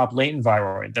on with Hop-latent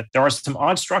viroid, that there are some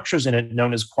odd structures in it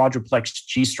known as quadruplex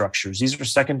G structures. These are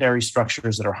secondary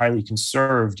structures that are highly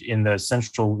conserved in the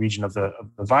central region of the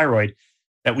viroid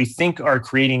that we think are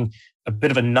creating a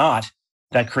bit of a knot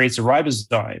that creates a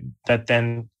ribozyme that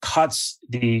then cuts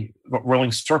the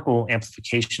rolling circle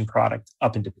amplification product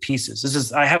up into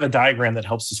pieces. I have a diagram that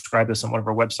helps describe this on one of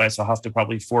our websites. I'll have to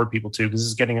probably forward people to, because this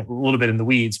is getting a little bit in the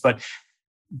weeds.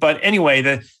 But anyway,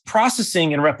 the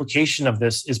processing and replication of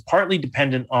this is partly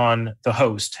dependent on the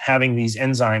host having these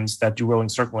enzymes that do rolling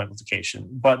circle amplification.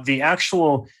 But the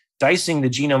actual dicing the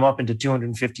genome up into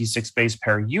 256 base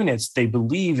pair units, they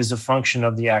believe, is a function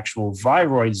of the actual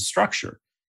viroid structure.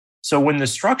 So when the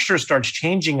structure starts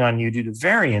changing on you due to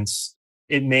variants,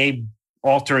 it may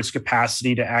alter its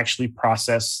capacity to actually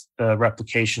process the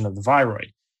replication of the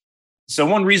viroid. So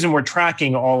one reason we're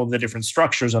tracking all of the different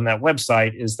structures on that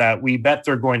website is that we bet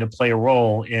they're going to play a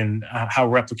role in how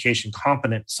replication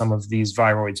competent some of these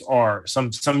viroids are.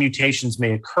 Some mutations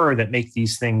may occur that make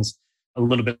these things a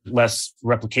little bit less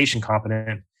replication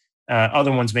competent.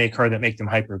 Other ones may occur that make them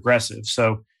hyperaggressive.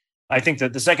 So I think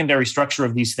that the secondary structure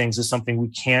of these things is something we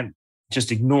can't just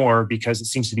ignore because it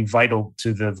seems to be vital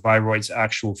to the viroid's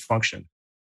actual function.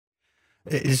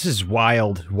 This is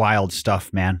wild, wild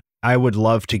stuff, man. I would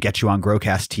love to get you on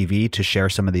Growcast TV to share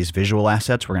some of these visual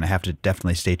assets. We're going to have to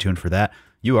definitely stay tuned for that.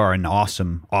 You are an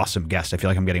awesome, awesome guest. I feel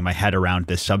like I'm getting my head around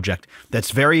this subject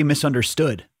that's very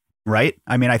misunderstood. Right?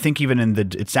 I mean, I think even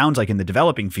it sounds like in the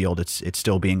developing field, it's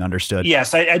still being understood.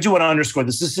 Yes, I do want to underscore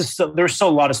this. There's still a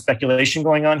lot of speculation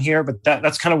going on here, but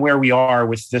that's kind of where we are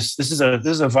with this. This is a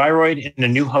viroid in a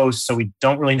new host, so we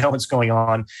don't really know what's going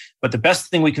on. But the best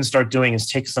thing we can start doing is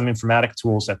take some informatic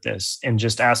tools at this and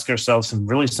just ask ourselves some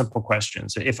really simple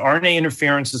questions. If RNA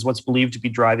interference is what's believed to be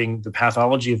driving the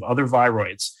pathology of other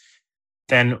viroids,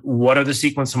 then what are the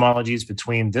sequence homologies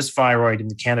between this viroid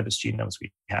and the cannabis genomes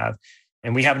we have?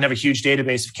 And we happen to have a huge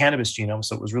database of cannabis genomes,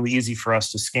 so it was really easy for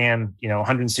us to scan,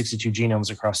 162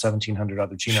 genomes across 1,700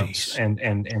 other genomes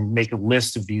and make a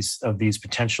list of these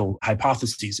potential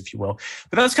hypotheses, if you will.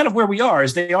 But that's kind of where we are,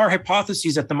 is they are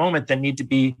hypotheses at the moment that need to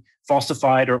be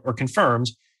falsified or confirmed.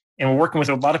 And we're working with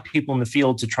a lot of people in the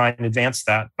field to try and advance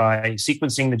that by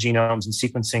sequencing the genomes and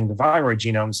sequencing the viroid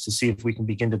genomes to see if we can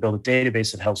begin to build a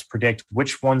database that helps predict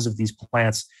which ones of these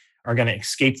plants are going to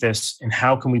escape this, and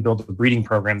how can we build a breeding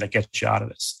program that gets you out of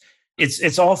this?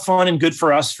 It's all fun and good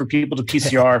for us, for people to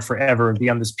PCR forever and be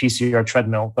on this PCR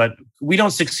treadmill, but we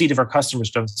don't succeed if our customers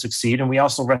don't succeed. And we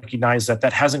also recognize that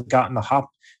hasn't gotten the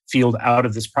hop field out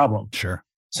of this problem. Sure.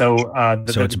 So,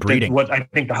 it's breeding. What I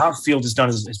think the hop field has done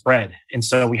is bred. And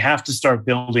so we have to start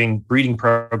building breeding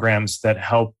programs that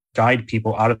help guide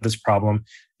people out of this problem.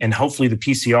 And hopefully the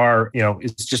PCR,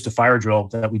 is just a fire drill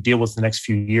that we deal with the next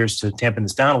few years to dampen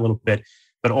this down a little bit.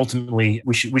 But ultimately,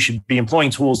 we should be employing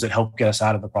tools that help get us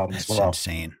out of the problem as well. That's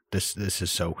insane. This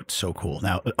is so cool.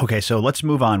 Now, okay, so let's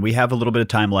move on. We have a little bit of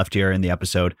time left here in the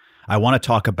episode. I want to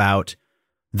talk about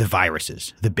the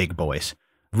viruses, the big boys.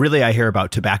 Really, I hear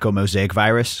about tobacco mosaic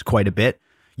virus quite a bit.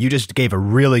 You just gave a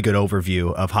really good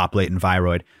overview of Hop-latent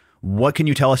viroid. What can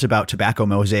you tell us about tobacco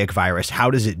mosaic virus? How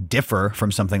does it differ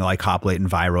from something like Hop-latent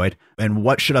viroid? And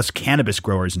what should us cannabis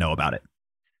growers know about it?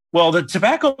 Well, the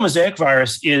tobacco mosaic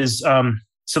virus is,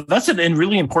 so that's a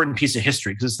really important piece of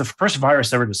history because it's the first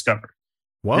virus ever discovered.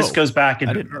 Whoa. This goes back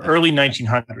in the early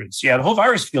 1900s. Yeah, the whole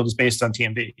virus field is based on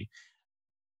TMV.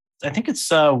 I think it's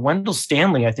Wendell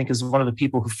Stanley, I think, is one of the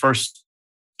people who first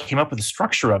came up with the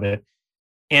structure of it.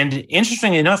 And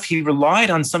interestingly enough, he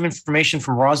relied on some information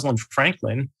from Rosalind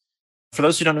Franklin. For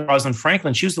those who don't know Rosalind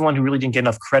Franklin, she was the one who really didn't get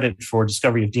enough credit for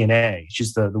discovery of DNA.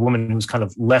 She's the woman who was kind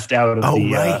of left out of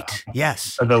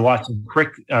the Watson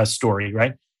Crick story,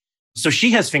 right? So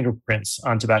she has fingerprints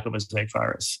on tobacco mosaic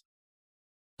virus.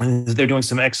 And they're doing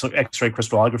some X-ray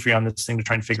crystallography on this thing to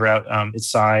try and figure out its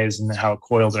size and how it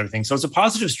coils and everything. So it's a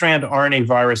positive strand RNA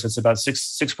virus that's about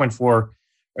 6.4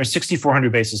 or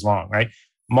 6,400 bases long, right?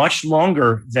 Much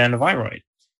longer than a viroid.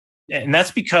 And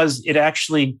that's because it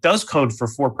actually does code for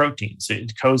 4 proteins.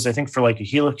 It codes, I think, for like a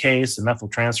helicase, a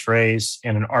methyltransferase,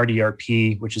 and an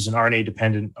RDRP, which is an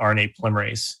RNA-dependent RNA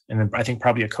polymerase, and then I think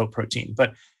probably a coprotein.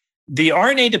 But the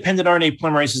RNA-dependent RNA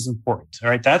polymerase is important. All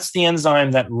right, that's the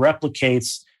enzyme that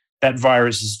replicates that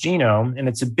virus's genome, and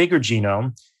it's a bigger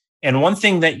genome. And one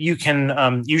thing that you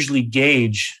can usually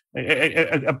gauge,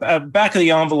 a back of the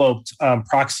envelope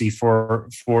proxy for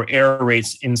error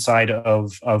rates inside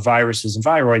of viruses and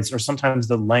viroids are sometimes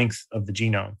the length of the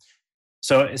genome.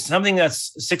 So something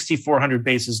that's 6,400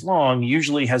 bases long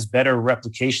usually has better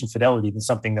replication fidelity than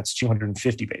something that's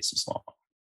 250 bases long.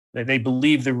 They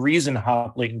believe the reason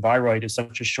hop latent viroid is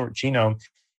such a short genome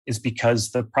is because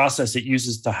the process it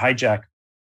uses to hijack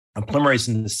a polymerase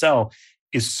in the cell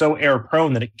is so error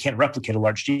prone that it can't replicate a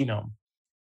large genome.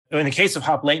 In the case of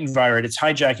hop latent viroid, it's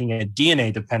hijacking a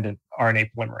DNA dependent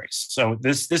RNA polymerase. So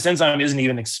this enzyme isn't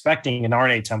even expecting an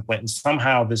RNA template, and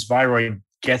somehow this viroid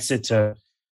gets it to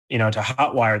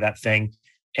hotwire that thing.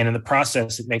 And in the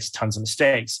process, it makes tons of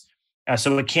mistakes.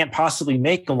 So it can't possibly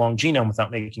make a long genome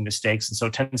without making mistakes. And so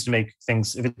it tends to make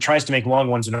things, if it tries to make long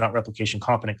ones, they're not replication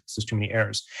competent because there's too many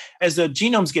errors. As the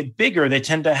genomes get bigger, they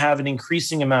tend to have an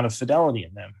increasing amount of fidelity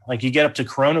in them. Like you get up to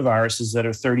coronaviruses that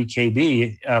are 30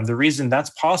 kb. The reason that's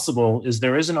possible is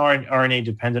there is an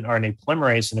RNA-dependent RNA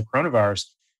polymerase in a coronavirus,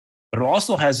 but it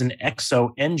also has an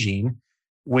exo-N gene,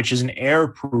 which is an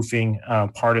error-proofing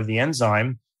part of the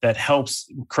enzyme that helps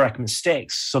correct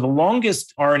mistakes. So the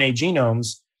longest RNA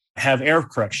genomes have error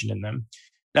correction in them.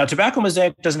 Now, tobacco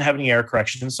mosaic doesn't have any error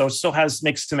correction, so it still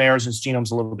makes some errors, and its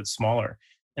genome's a little bit smaller.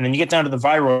 And then you get down to the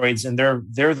viroids, and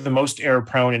they're the most error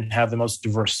prone and have the most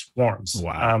diverse swarms.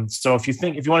 Wow. So if you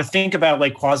want to think about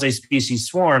like quasi-species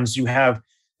swarms, you have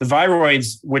the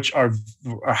viroids, which are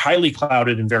highly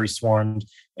clouded and very swarmed.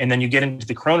 And then you get into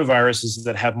the coronaviruses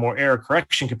that have more error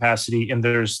correction capacity, and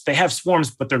they have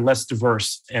swarms, but they're less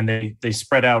diverse, and they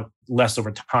spread out less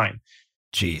over time.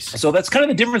 Jeez. So that's kind of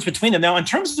the difference between them. Now, in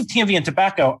terms of TMV and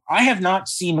tobacco, I have not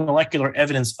seen molecular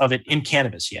evidence of it in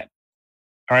cannabis yet.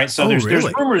 All right. So there's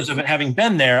rumors of it having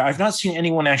been there. I've not seen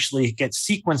anyone actually get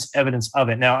sequence evidence of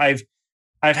it. Now, I've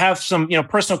have some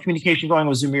personal communication going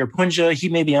with Zamir Punja. He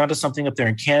may be onto something up there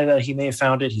in Canada. He may have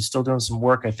found it. He's still doing some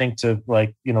work, I think, to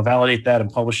validate that and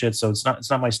publish it. So it's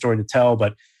not my story to tell.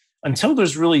 But until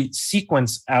there's really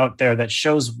sequence out there that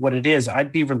shows what it is,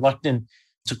 I'd be reluctant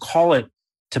to call it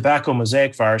tobacco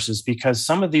mosaic viruses, because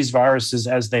some of these viruses,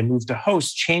 as they move to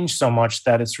host, change so much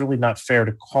that it's really not fair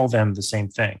to call them the same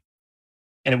thing.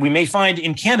 And we may find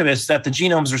in cannabis that the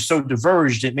genomes are so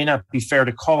diverged, it may not be fair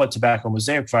to call it tobacco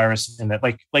mosaic virus. And that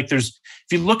if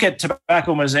you look at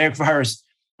tobacco mosaic virus,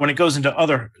 when it goes into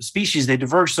other species, they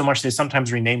diverge so much they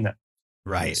sometimes rename them.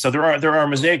 Right. So there are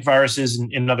mosaic viruses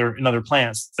in other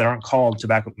plants that aren't called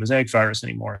tobacco mosaic virus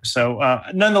anymore. So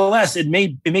nonetheless, it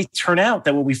may turn out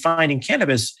that what we find in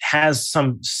cannabis has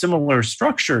some similar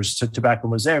structures to tobacco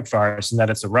mosaic virus, and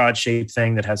that it's a rod-shaped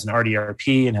thing that has an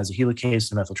RDRP and has a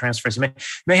helicase and methyltransferase. It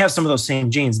may have some of those same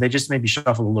genes. They just may be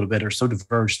shuffled a little bit or so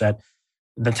diverged that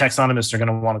the taxonomists are going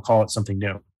to want to call it something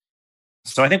new.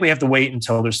 So I think we have to wait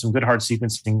until there's some good hard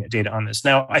sequencing data on this.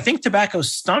 Now, I think tobacco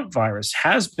stunt virus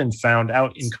has been found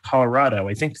out in Colorado.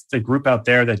 I think the group out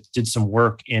there that did some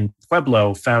work in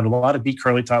Pueblo found a lot of B.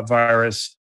 curlytop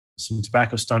virus, some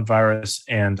tobacco stunt virus,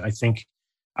 and I think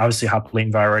obviously hop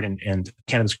latent viroid and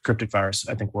cannabis cryptic virus,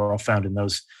 I think were all found in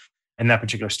that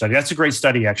particular study. That's a great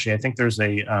study, actually. I think there's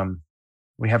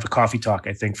we have a coffee talk,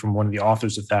 I think, from one of the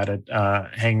authors of that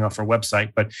hanging off our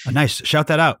website. But nice. Shout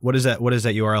that out. What is that? What is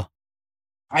that URL?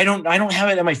 I don't have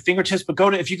it at my fingertips, but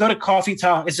if you go to Coffee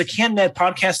Talk, it's a CanNet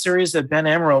podcast series that Ben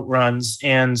Amirault runs.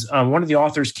 And one of the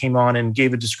authors came on and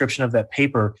gave a description of that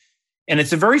paper. And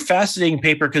it's a very fascinating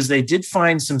paper because they did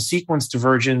find some sequence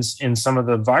divergence in some of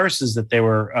the viruses that they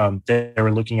were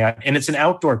looking at. And it's an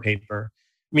outdoor paper,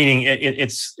 meaning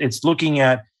it's looking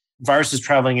at viruses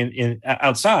traveling in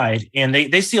outside. And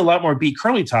they see a lot more B.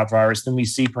 curlytop virus than we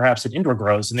see perhaps at indoor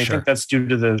grows. And they think that's due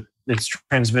to it's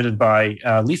transmitted by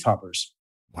leafhoppers.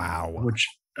 Wow. Which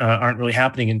aren't really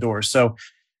happening indoors, or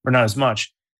not as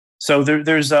much. So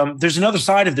there's another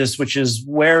side of this, which is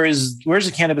where's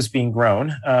the cannabis being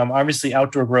grown? Obviously,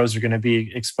 outdoor grows are going to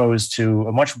be exposed to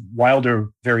a much wilder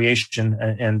variation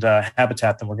and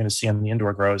habitat than we're going to see on the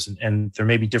indoor grows, and there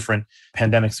may be different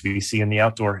pandemics we see in the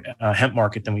outdoor hemp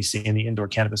market than we see in the indoor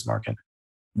cannabis market.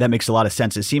 That makes a lot of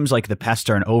sense. It seems like the pests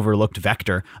are an overlooked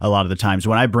vector a lot of the times.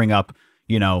 When I bring up,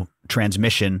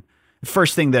 transmission,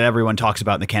 first thing that everyone talks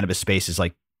about in the cannabis space is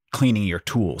like cleaning your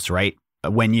tools, right?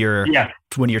 When you're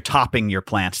topping your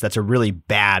plants, that's a really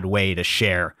bad way to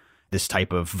share this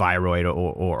type of viroid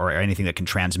or anything that can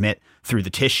transmit through the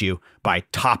tissue by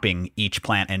topping each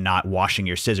plant and not washing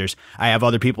your scissors. I have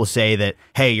other people say that,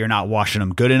 hey, you're not washing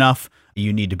them good enough.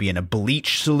 You need to be in a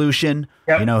bleach solution,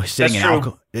 sitting in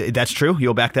alcohol. That's true.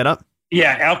 You'll back that up?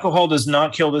 Yeah, alcohol does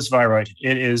not kill this viroid.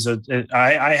 It is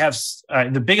I have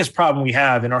the biggest problem we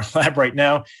have in our lab right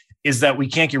now is that we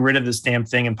can't get rid of this damn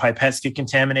thing, and pipettes get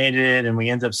contaminated, and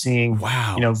we end up seeing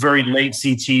very late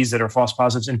CTs that are false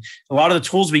positives. And a lot of the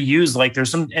tools we use, like there's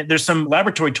some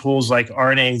laboratory tools like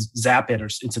RNA Zap-It, or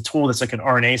it's a tool that's like an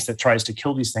RNase that tries to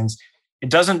kill these things. It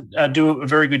doesn't do a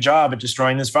very good job at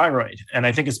destroying this viroid, and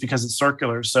I think it's because it's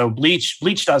circular. So bleach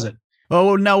does it.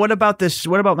 Oh, no. What about this?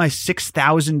 What about my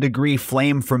 6,000 degree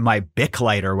flame from my Bic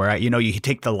lighter where, you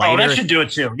take the lighter? Oh, that should do it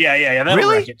too. Yeah. That'll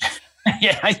really? Wreck it.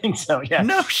 Yeah, I think so. Yeah.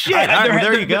 No shit.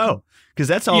 There you go. Because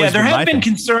that's always there have been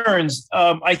concerns.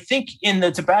 I think in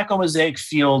the tobacco mosaic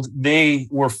field, they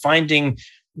were finding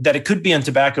that it could be on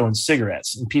tobacco and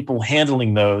cigarettes, and people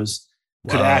handling those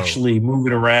could actually move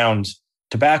it around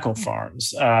tobacco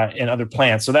farms and other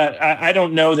plants. So that I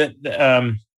don't know that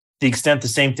the extent the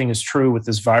same thing is true with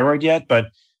this viroid yet, but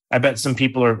I bet some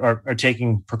people are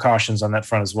taking precautions on that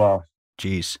front as well.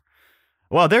 Jeez.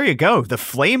 Well, there you go. The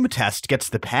flame test gets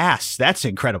the pass. That's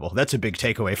incredible. That's a big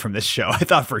takeaway from this show. I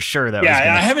thought for sure that. Yeah,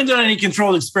 I haven't done any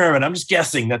controlled experiment. I'm just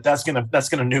guessing that's gonna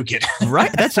nuke it.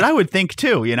 Right. That's what I would think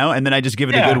too. And then I just give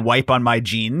it a good wipe on my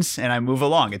jeans and I move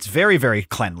along. It's very, very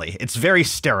cleanly. It's very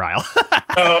sterile.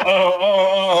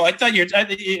 Oh! I thought you're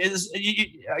just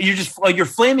you're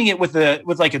flaming it with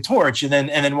like a torch and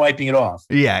then wiping it off.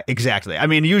 Yeah, exactly. I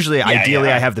mean, usually,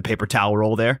 ideally, I have the paper towel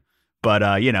roll there.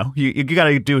 But, you got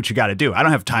to do what you got to do. I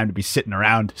don't have time to be sitting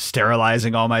around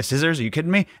sterilizing all my scissors. Are you kidding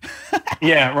me?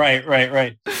 Yeah,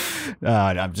 right.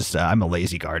 I'm a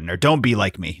lazy gardener. Don't be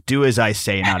like me. Do as I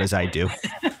say, not as I do.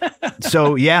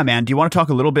 So, yeah, man, do you want to talk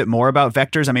a little bit more about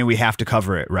vectors? I mean, we have to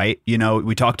cover it, right?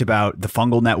 We talked about the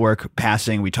fungal network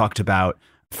passing. We talked about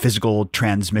physical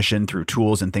transmission through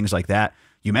tools and things like that.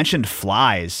 You mentioned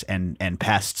flies and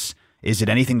pests. Is it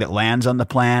anything that lands on the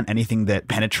plant? Anything that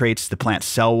penetrates the plant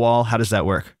cell wall? How does that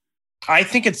work? I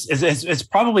think it's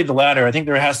probably the latter. I think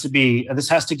this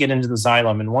has to get into the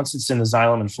xylem. And once it's in the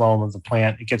xylem and phloem of the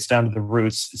plant, it gets down to the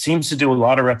roots. It seems to do a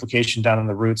lot of replication down in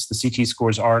the roots. The CT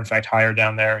scores are in fact higher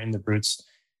down there in the roots.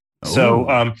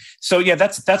 Ooh. So yeah,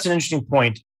 that's an interesting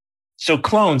point. So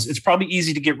clones, it's probably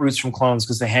easy to get roots from clones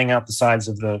because they hang out the sides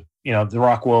of the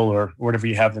rock wool or whatever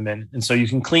you have them in. And so you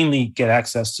can cleanly get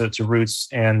access to roots,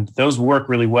 and those work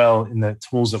really well in the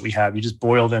tools that we have. You just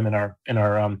boil them in our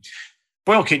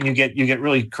boil kit, and you get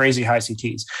really crazy high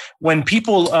CTs. When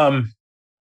people, or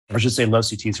I should say low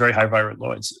CTs, very high viral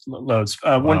loads.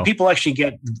 When people actually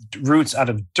get roots out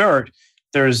of dirt,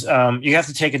 there's you have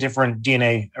to take a different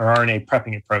DNA or RNA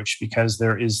prepping approach because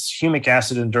there is humic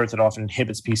acid in dirt that often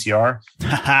inhibits PCR.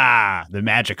 The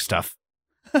magic stuff.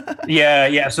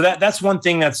 Yeah. So that's one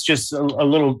thing that's just a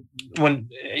little, when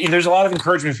there's a lot of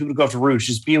encouragement for people to go after roots,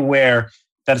 just be aware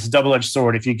that it's a double-edged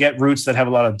sword. If you get roots that have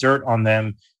a lot of dirt on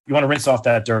them, you want to rinse off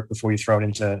that dirt before you throw it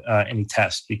into any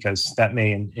test, because that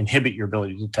may inhibit your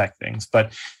ability to detect things.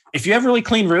 But if you have really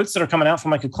clean roots that are coming out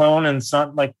from like a clone and it's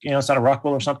not like, it's not a rock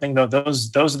wool or something,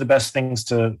 those are the best things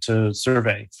to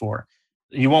survey for.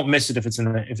 You won't miss it if it's in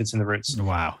the roots.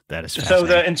 Wow, that is fascinating.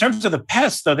 So in terms of the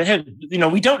pests, though,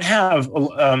 we don't have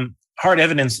hard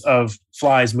evidence of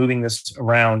flies moving this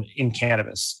around in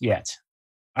cannabis yet.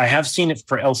 I have seen it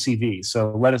for LCV.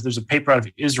 So there's a paper out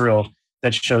of Israel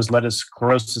that shows lettuce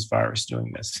chlorosis virus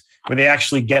doing this, where they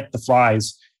actually get the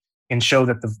flies and show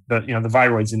that the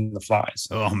viroid's in the flies.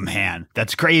 Oh man,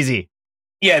 that's crazy.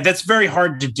 Yeah, that's very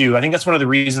hard to do. I think that's one of the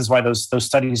reasons why those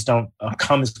studies don't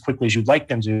come as quickly as you'd like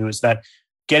them to, is that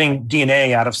getting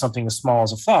DNA out of something as small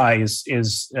as a fly is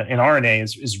in RNA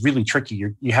is really tricky.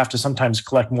 You have to sometimes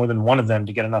collect more than one of them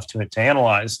to get enough to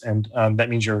analyze, and that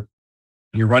means you're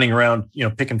running around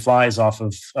picking flies off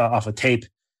of tape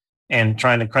and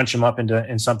trying to crunch them up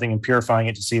into something and purifying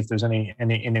it to see if there's any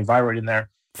viroid in there.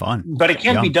 Fun, but it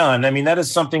can be done. I mean, that is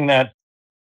something that,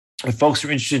 if folks are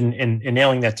interested in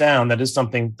nailing that down, that is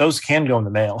something, those can go in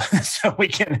the mail. So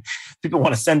people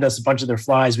want to send us a bunch of their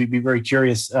flies. We'd be very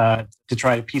curious to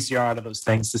try to PCR out of those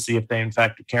things to see if they in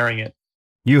fact are carrying it.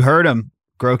 You heard them,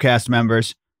 Growcast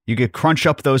members. You could crunch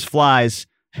up those flies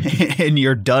in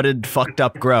your dudded, fucked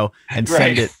up grow and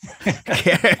send it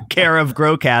care of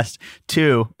Growcast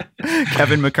to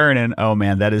Kevin McKernan. Oh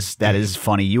man, that is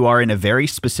funny. You are in a very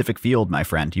specific field, my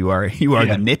friend. You are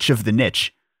the niche of the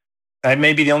niche. I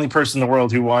may be the only person in the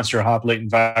world who wants your hop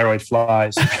latent viroid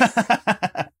flies.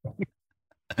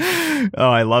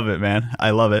 Oh, I love it, man. I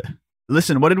love it.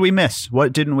 Listen, what did we miss?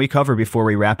 What didn't we cover before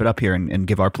we wrap it up here and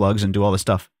give our plugs and do all this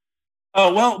stuff?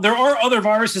 Oh, well, there are other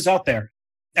viruses out there.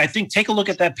 I think take a look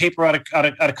at that paper out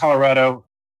of Colorado.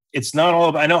 It's not all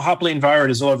about, I know hop latent viroid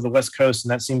is all over the West Coast,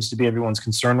 and that seems to be everyone's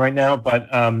concern right now. But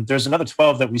there's another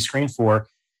 12 that we screen for.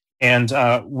 And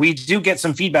we do get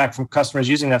some feedback from customers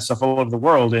using that stuff all over the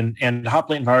world. And hop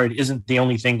latent viroid isn't the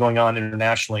only thing going on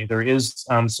internationally. There is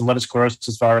some lettuce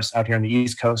sclerosis virus out here on the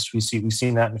East Coast. We've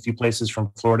seen that in a few places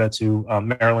from Florida to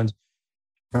Maryland.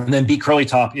 And then B. curly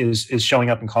top is showing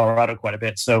up in Colorado quite a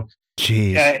bit. So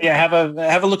have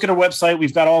a look at our website.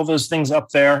 We've got all those things up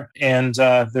there. And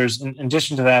there's, in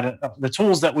addition to that, the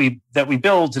tools that we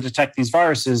build to detect these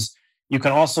viruses. You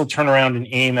can also turn around and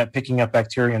aim at picking up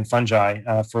bacteria and fungi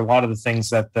for a lot of the things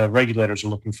that the regulators are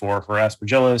looking for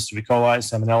Aspergillus, E. coli,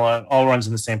 Salmonella, all runs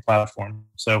in the same platform.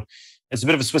 So it's a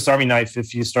bit of a Swiss Army knife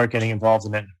if you start getting involved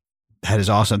in it. That is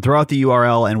awesome. Throw out the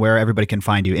URL and where everybody can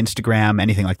find you, Instagram,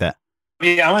 anything like that.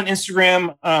 Yeah, I'm on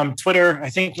Instagram, Twitter. I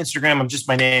think Instagram, I'm just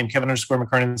my name,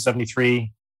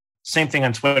 Kevin_McKernan73. Same thing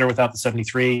on Twitter without the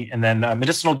 73. And then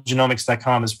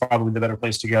medicinalgenomics.com is probably the better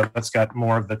place to go. That's got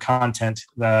more of the content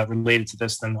related to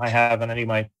this than I have on any of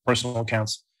my personal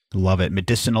accounts. Love it.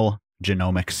 Medicinal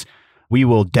Genomics. We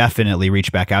will definitely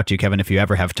reach back out to you, Kevin, if you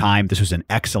ever have time. This was an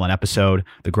excellent episode.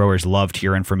 The growers loved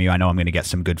hearing from you. I know I'm going to get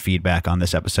some good feedback on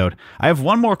this episode. I have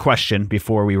one more question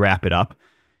before we wrap it up.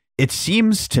 It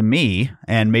seems to me,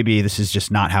 and maybe this is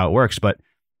just not how it works, but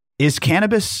is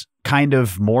cannabis kind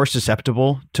of more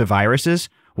susceptible to viruses?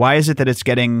 Why is it that it's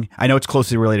getting, I know it's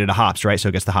closely related to hops, right? So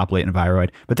it gets the hop latent viroid,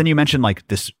 but then you mentioned like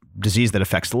this disease that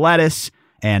affects lettuce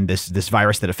and this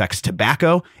virus that affects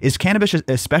tobacco. Is cannabis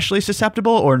especially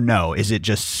susceptible, or no? Is it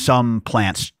just some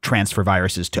plants transfer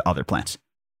viruses to other plants?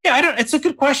 Yeah, it's a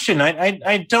good question.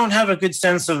 I don't have a good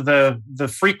sense of the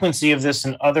frequency of this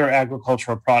in other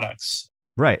agricultural products.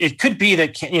 Right. It could be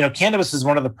that, cannabis is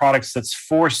one of the products that's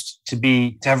forced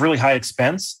to have really high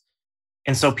expense.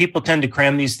 And so people tend to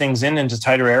cram these things into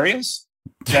tighter areas.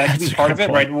 That could be part of it,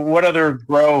 right? What other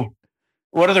grow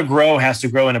has to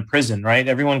grow in a prison, right?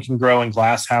 Everyone can grow in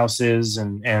glass houses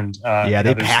and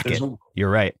they pack it. You're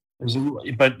right.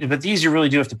 But these you really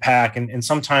do have to pack. And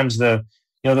sometimes the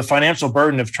financial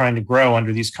burden of trying to grow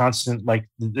under these constant, like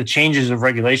the changes of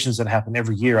regulations that happen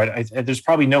every year. There's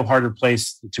probably no harder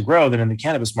place to grow than in the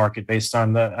cannabis market based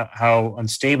on how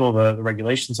unstable the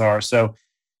regulations are. So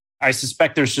I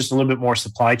suspect there's just a little bit more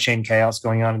supply chain chaos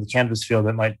going on in the cannabis field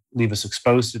that might leave us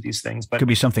exposed to these things. But could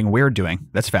be something we're doing.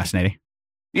 That's fascinating.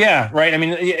 Yeah, right. I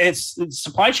mean, it's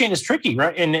supply chain is tricky,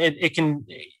 right? And it can.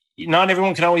 Not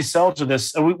everyone can always sell to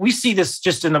this. We see this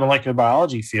just in the molecular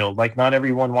biology field. Like not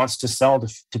everyone wants to sell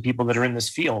to people that are in this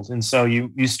field. And so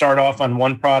you start off on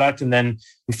one product and then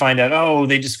you find out, oh,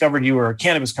 they discovered you were a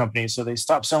cannabis company. So they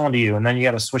stopped selling to you. And then you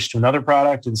got to switch to another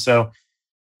product. And so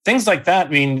things like that. I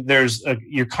mean,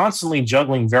 you're constantly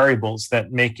juggling variables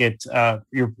that make it,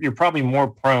 you're probably more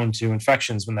prone to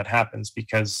infections when that happens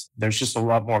because there's just a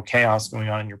lot more chaos going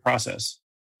on in your process.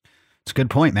 It's a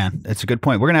good point, man. It's a good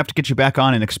point. We're going to have to get you back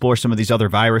on and explore some of these other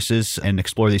viruses and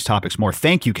explore these topics more.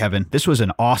 Thank you, Kevin. This was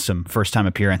an awesome first-time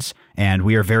appearance, and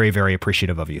we are very, very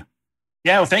appreciative of you.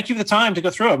 Yeah, well, thank you for the time to go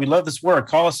through it. We love this work.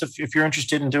 Call us if you're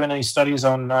interested in doing any studies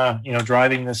on,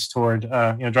 driving this toward,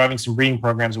 driving some breeding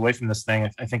programs away from this thing.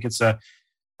 I think it's a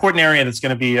important area that's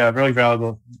going to be very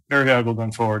valuable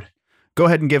going forward. Go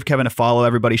ahead and give Kevin a follow,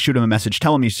 everybody. Shoot him a message.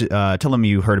 Tell him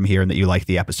you heard him here and that you liked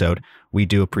the episode. We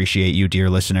do appreciate you, dear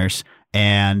listeners.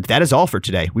 And that is all for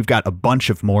today. We've got a bunch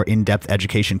of more in-depth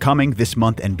education coming this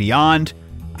month and beyond.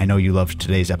 I know you loved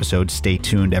today's episode. Stay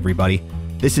tuned, everybody.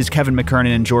 This is Kevin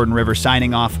McKernan and Jordan Rivers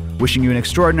signing off. Wishing you an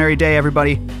extraordinary day,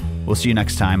 everybody. We'll see you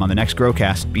next time on the next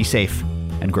Growcast. Be safe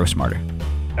and grow smarter.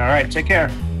 All right. Take care.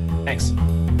 Thanks.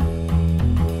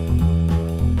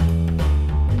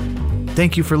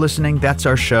 Thank you for listening. That's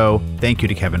our show. Thank you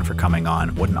to Kevin for coming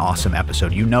on. What an awesome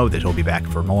episode. You know that he'll be back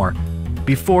for more.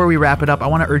 Before we wrap it up, I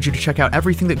want to urge you to check out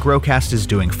everything that Growcast is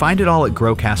doing. Find it all at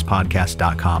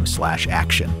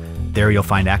growcastpodcast.com/action. There you'll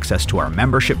find access to our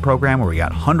membership program where we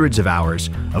got hundreds of hours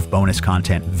of bonus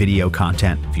content, video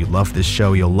content. If you love this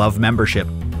show, you'll love membership.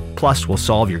 Plus, we'll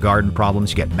solve your garden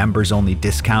problems. You get members-only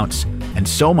discounts and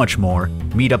so much more.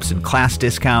 Meetups and class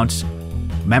discounts,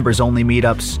 members-only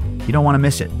meetups. You don't want to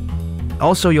miss it.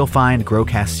 Also, you'll find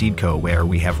Growcast Seed Co., where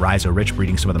we have Rhizo Rich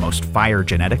breeding some of the most fire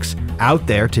genetics out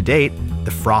there to date.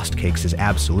 The Frost Cakes is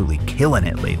absolutely killing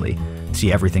it lately.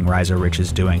 See everything Rhizo Rich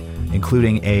is doing,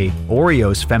 including a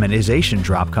Oreos feminization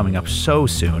drop coming up so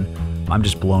soon. I'm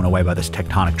just blown away by this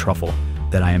tectonic truffle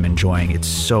that I am enjoying. It's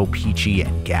so peachy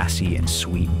and gassy and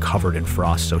sweet and covered in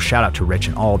frost. So shout out to Rich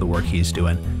and all the work he's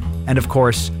doing. And of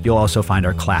course, you'll also find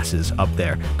our classes up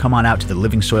there. Come on out to the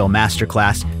Living Soil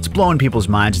Masterclass. It's blowing people's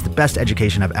minds. It's the best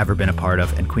education I've ever been a part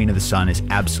of, and Queen of the Sun is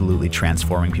absolutely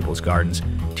transforming people's gardens,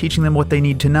 teaching them what they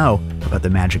need to know about the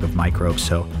magic of microbes.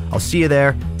 So I'll see you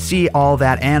there. See all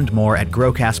that and more at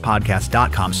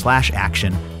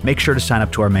growcastpodcast.com/action. Make sure to sign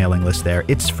up to our mailing list there.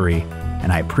 It's free,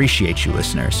 and I appreciate you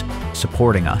listeners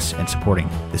supporting us and supporting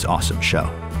this awesome show.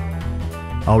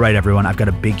 All right, everyone, I've got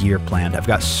a big year planned. I've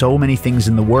got so many things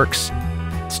in the works.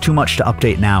 It's too much to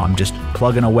update now. I'm just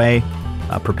plugging away,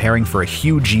 preparing for a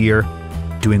huge year,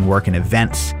 doing work in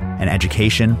events and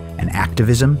education and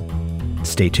activism.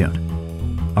 Stay tuned.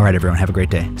 All right, everyone, have a great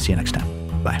day. See you next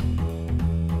time. Bye.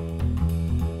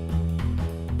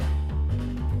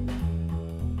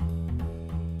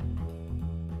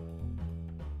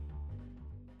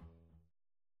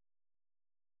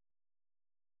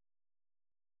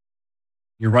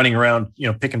 You're running around,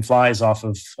 picking flies off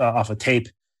of tape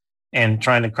and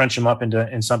trying to crunch them up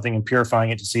into something and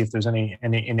purifying it to see if there's any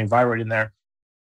virus in there.